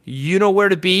 o'clock, you know where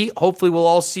to be. Hopefully we'll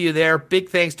all see you there. Big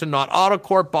thanks to Not Auto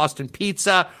Corp, Boston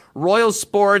Pizza, Royal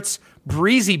Sports,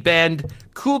 Breezy Bend,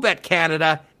 Coolbet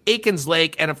Canada, Aikens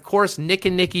Lake, and of course Nick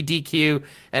and Nikki DQ.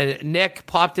 And Nick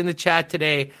popped in the chat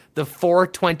today, the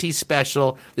 420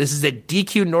 special. This is at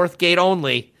DQ Northgate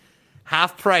only.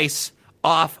 Half price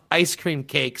off ice cream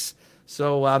cakes.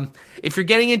 So if you're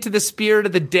getting into the spirit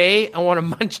of the day, I want to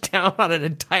munch down on an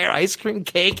entire ice cream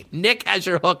cake. Nick has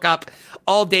your hookup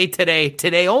all day today.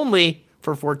 Today only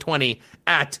for 420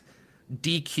 at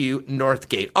DQ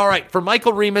Northgate. All right, for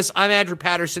Michael Remus, I'm Andrew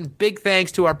Patterson. Big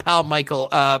thanks to our pal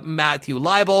Matthew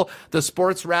Leibl, the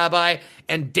sports rabbi,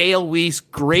 and Dale Weiss.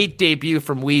 Great debut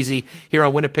from Weise here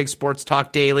on Winnipeg Sports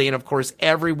Talk Daily. And of course,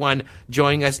 everyone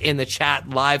joining us in the chat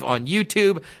live on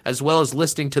YouTube, as well as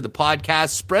listening to the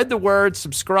podcast. Spread the word,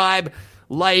 subscribe,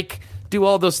 do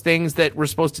all those things that we're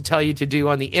supposed to tell you to do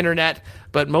on the internet.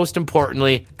 But most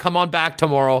importantly, come on back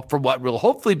tomorrow for what will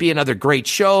hopefully be another great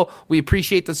show. We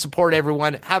appreciate the support,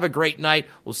 everyone. Have a great night.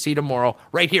 We'll see you tomorrow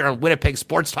right here on Winnipeg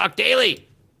Sports Talk Daily.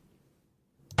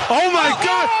 Oh, my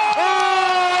God.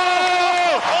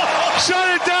 Oh!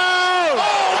 Shut it down.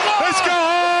 Let's go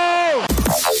home.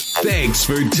 Thanks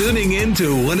for tuning in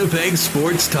to Winnipeg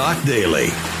Sports Talk Daily.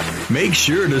 Make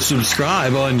sure to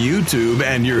subscribe on YouTube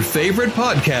and your favorite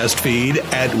podcast feed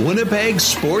at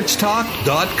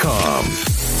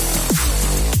winnipegsportstalk.com.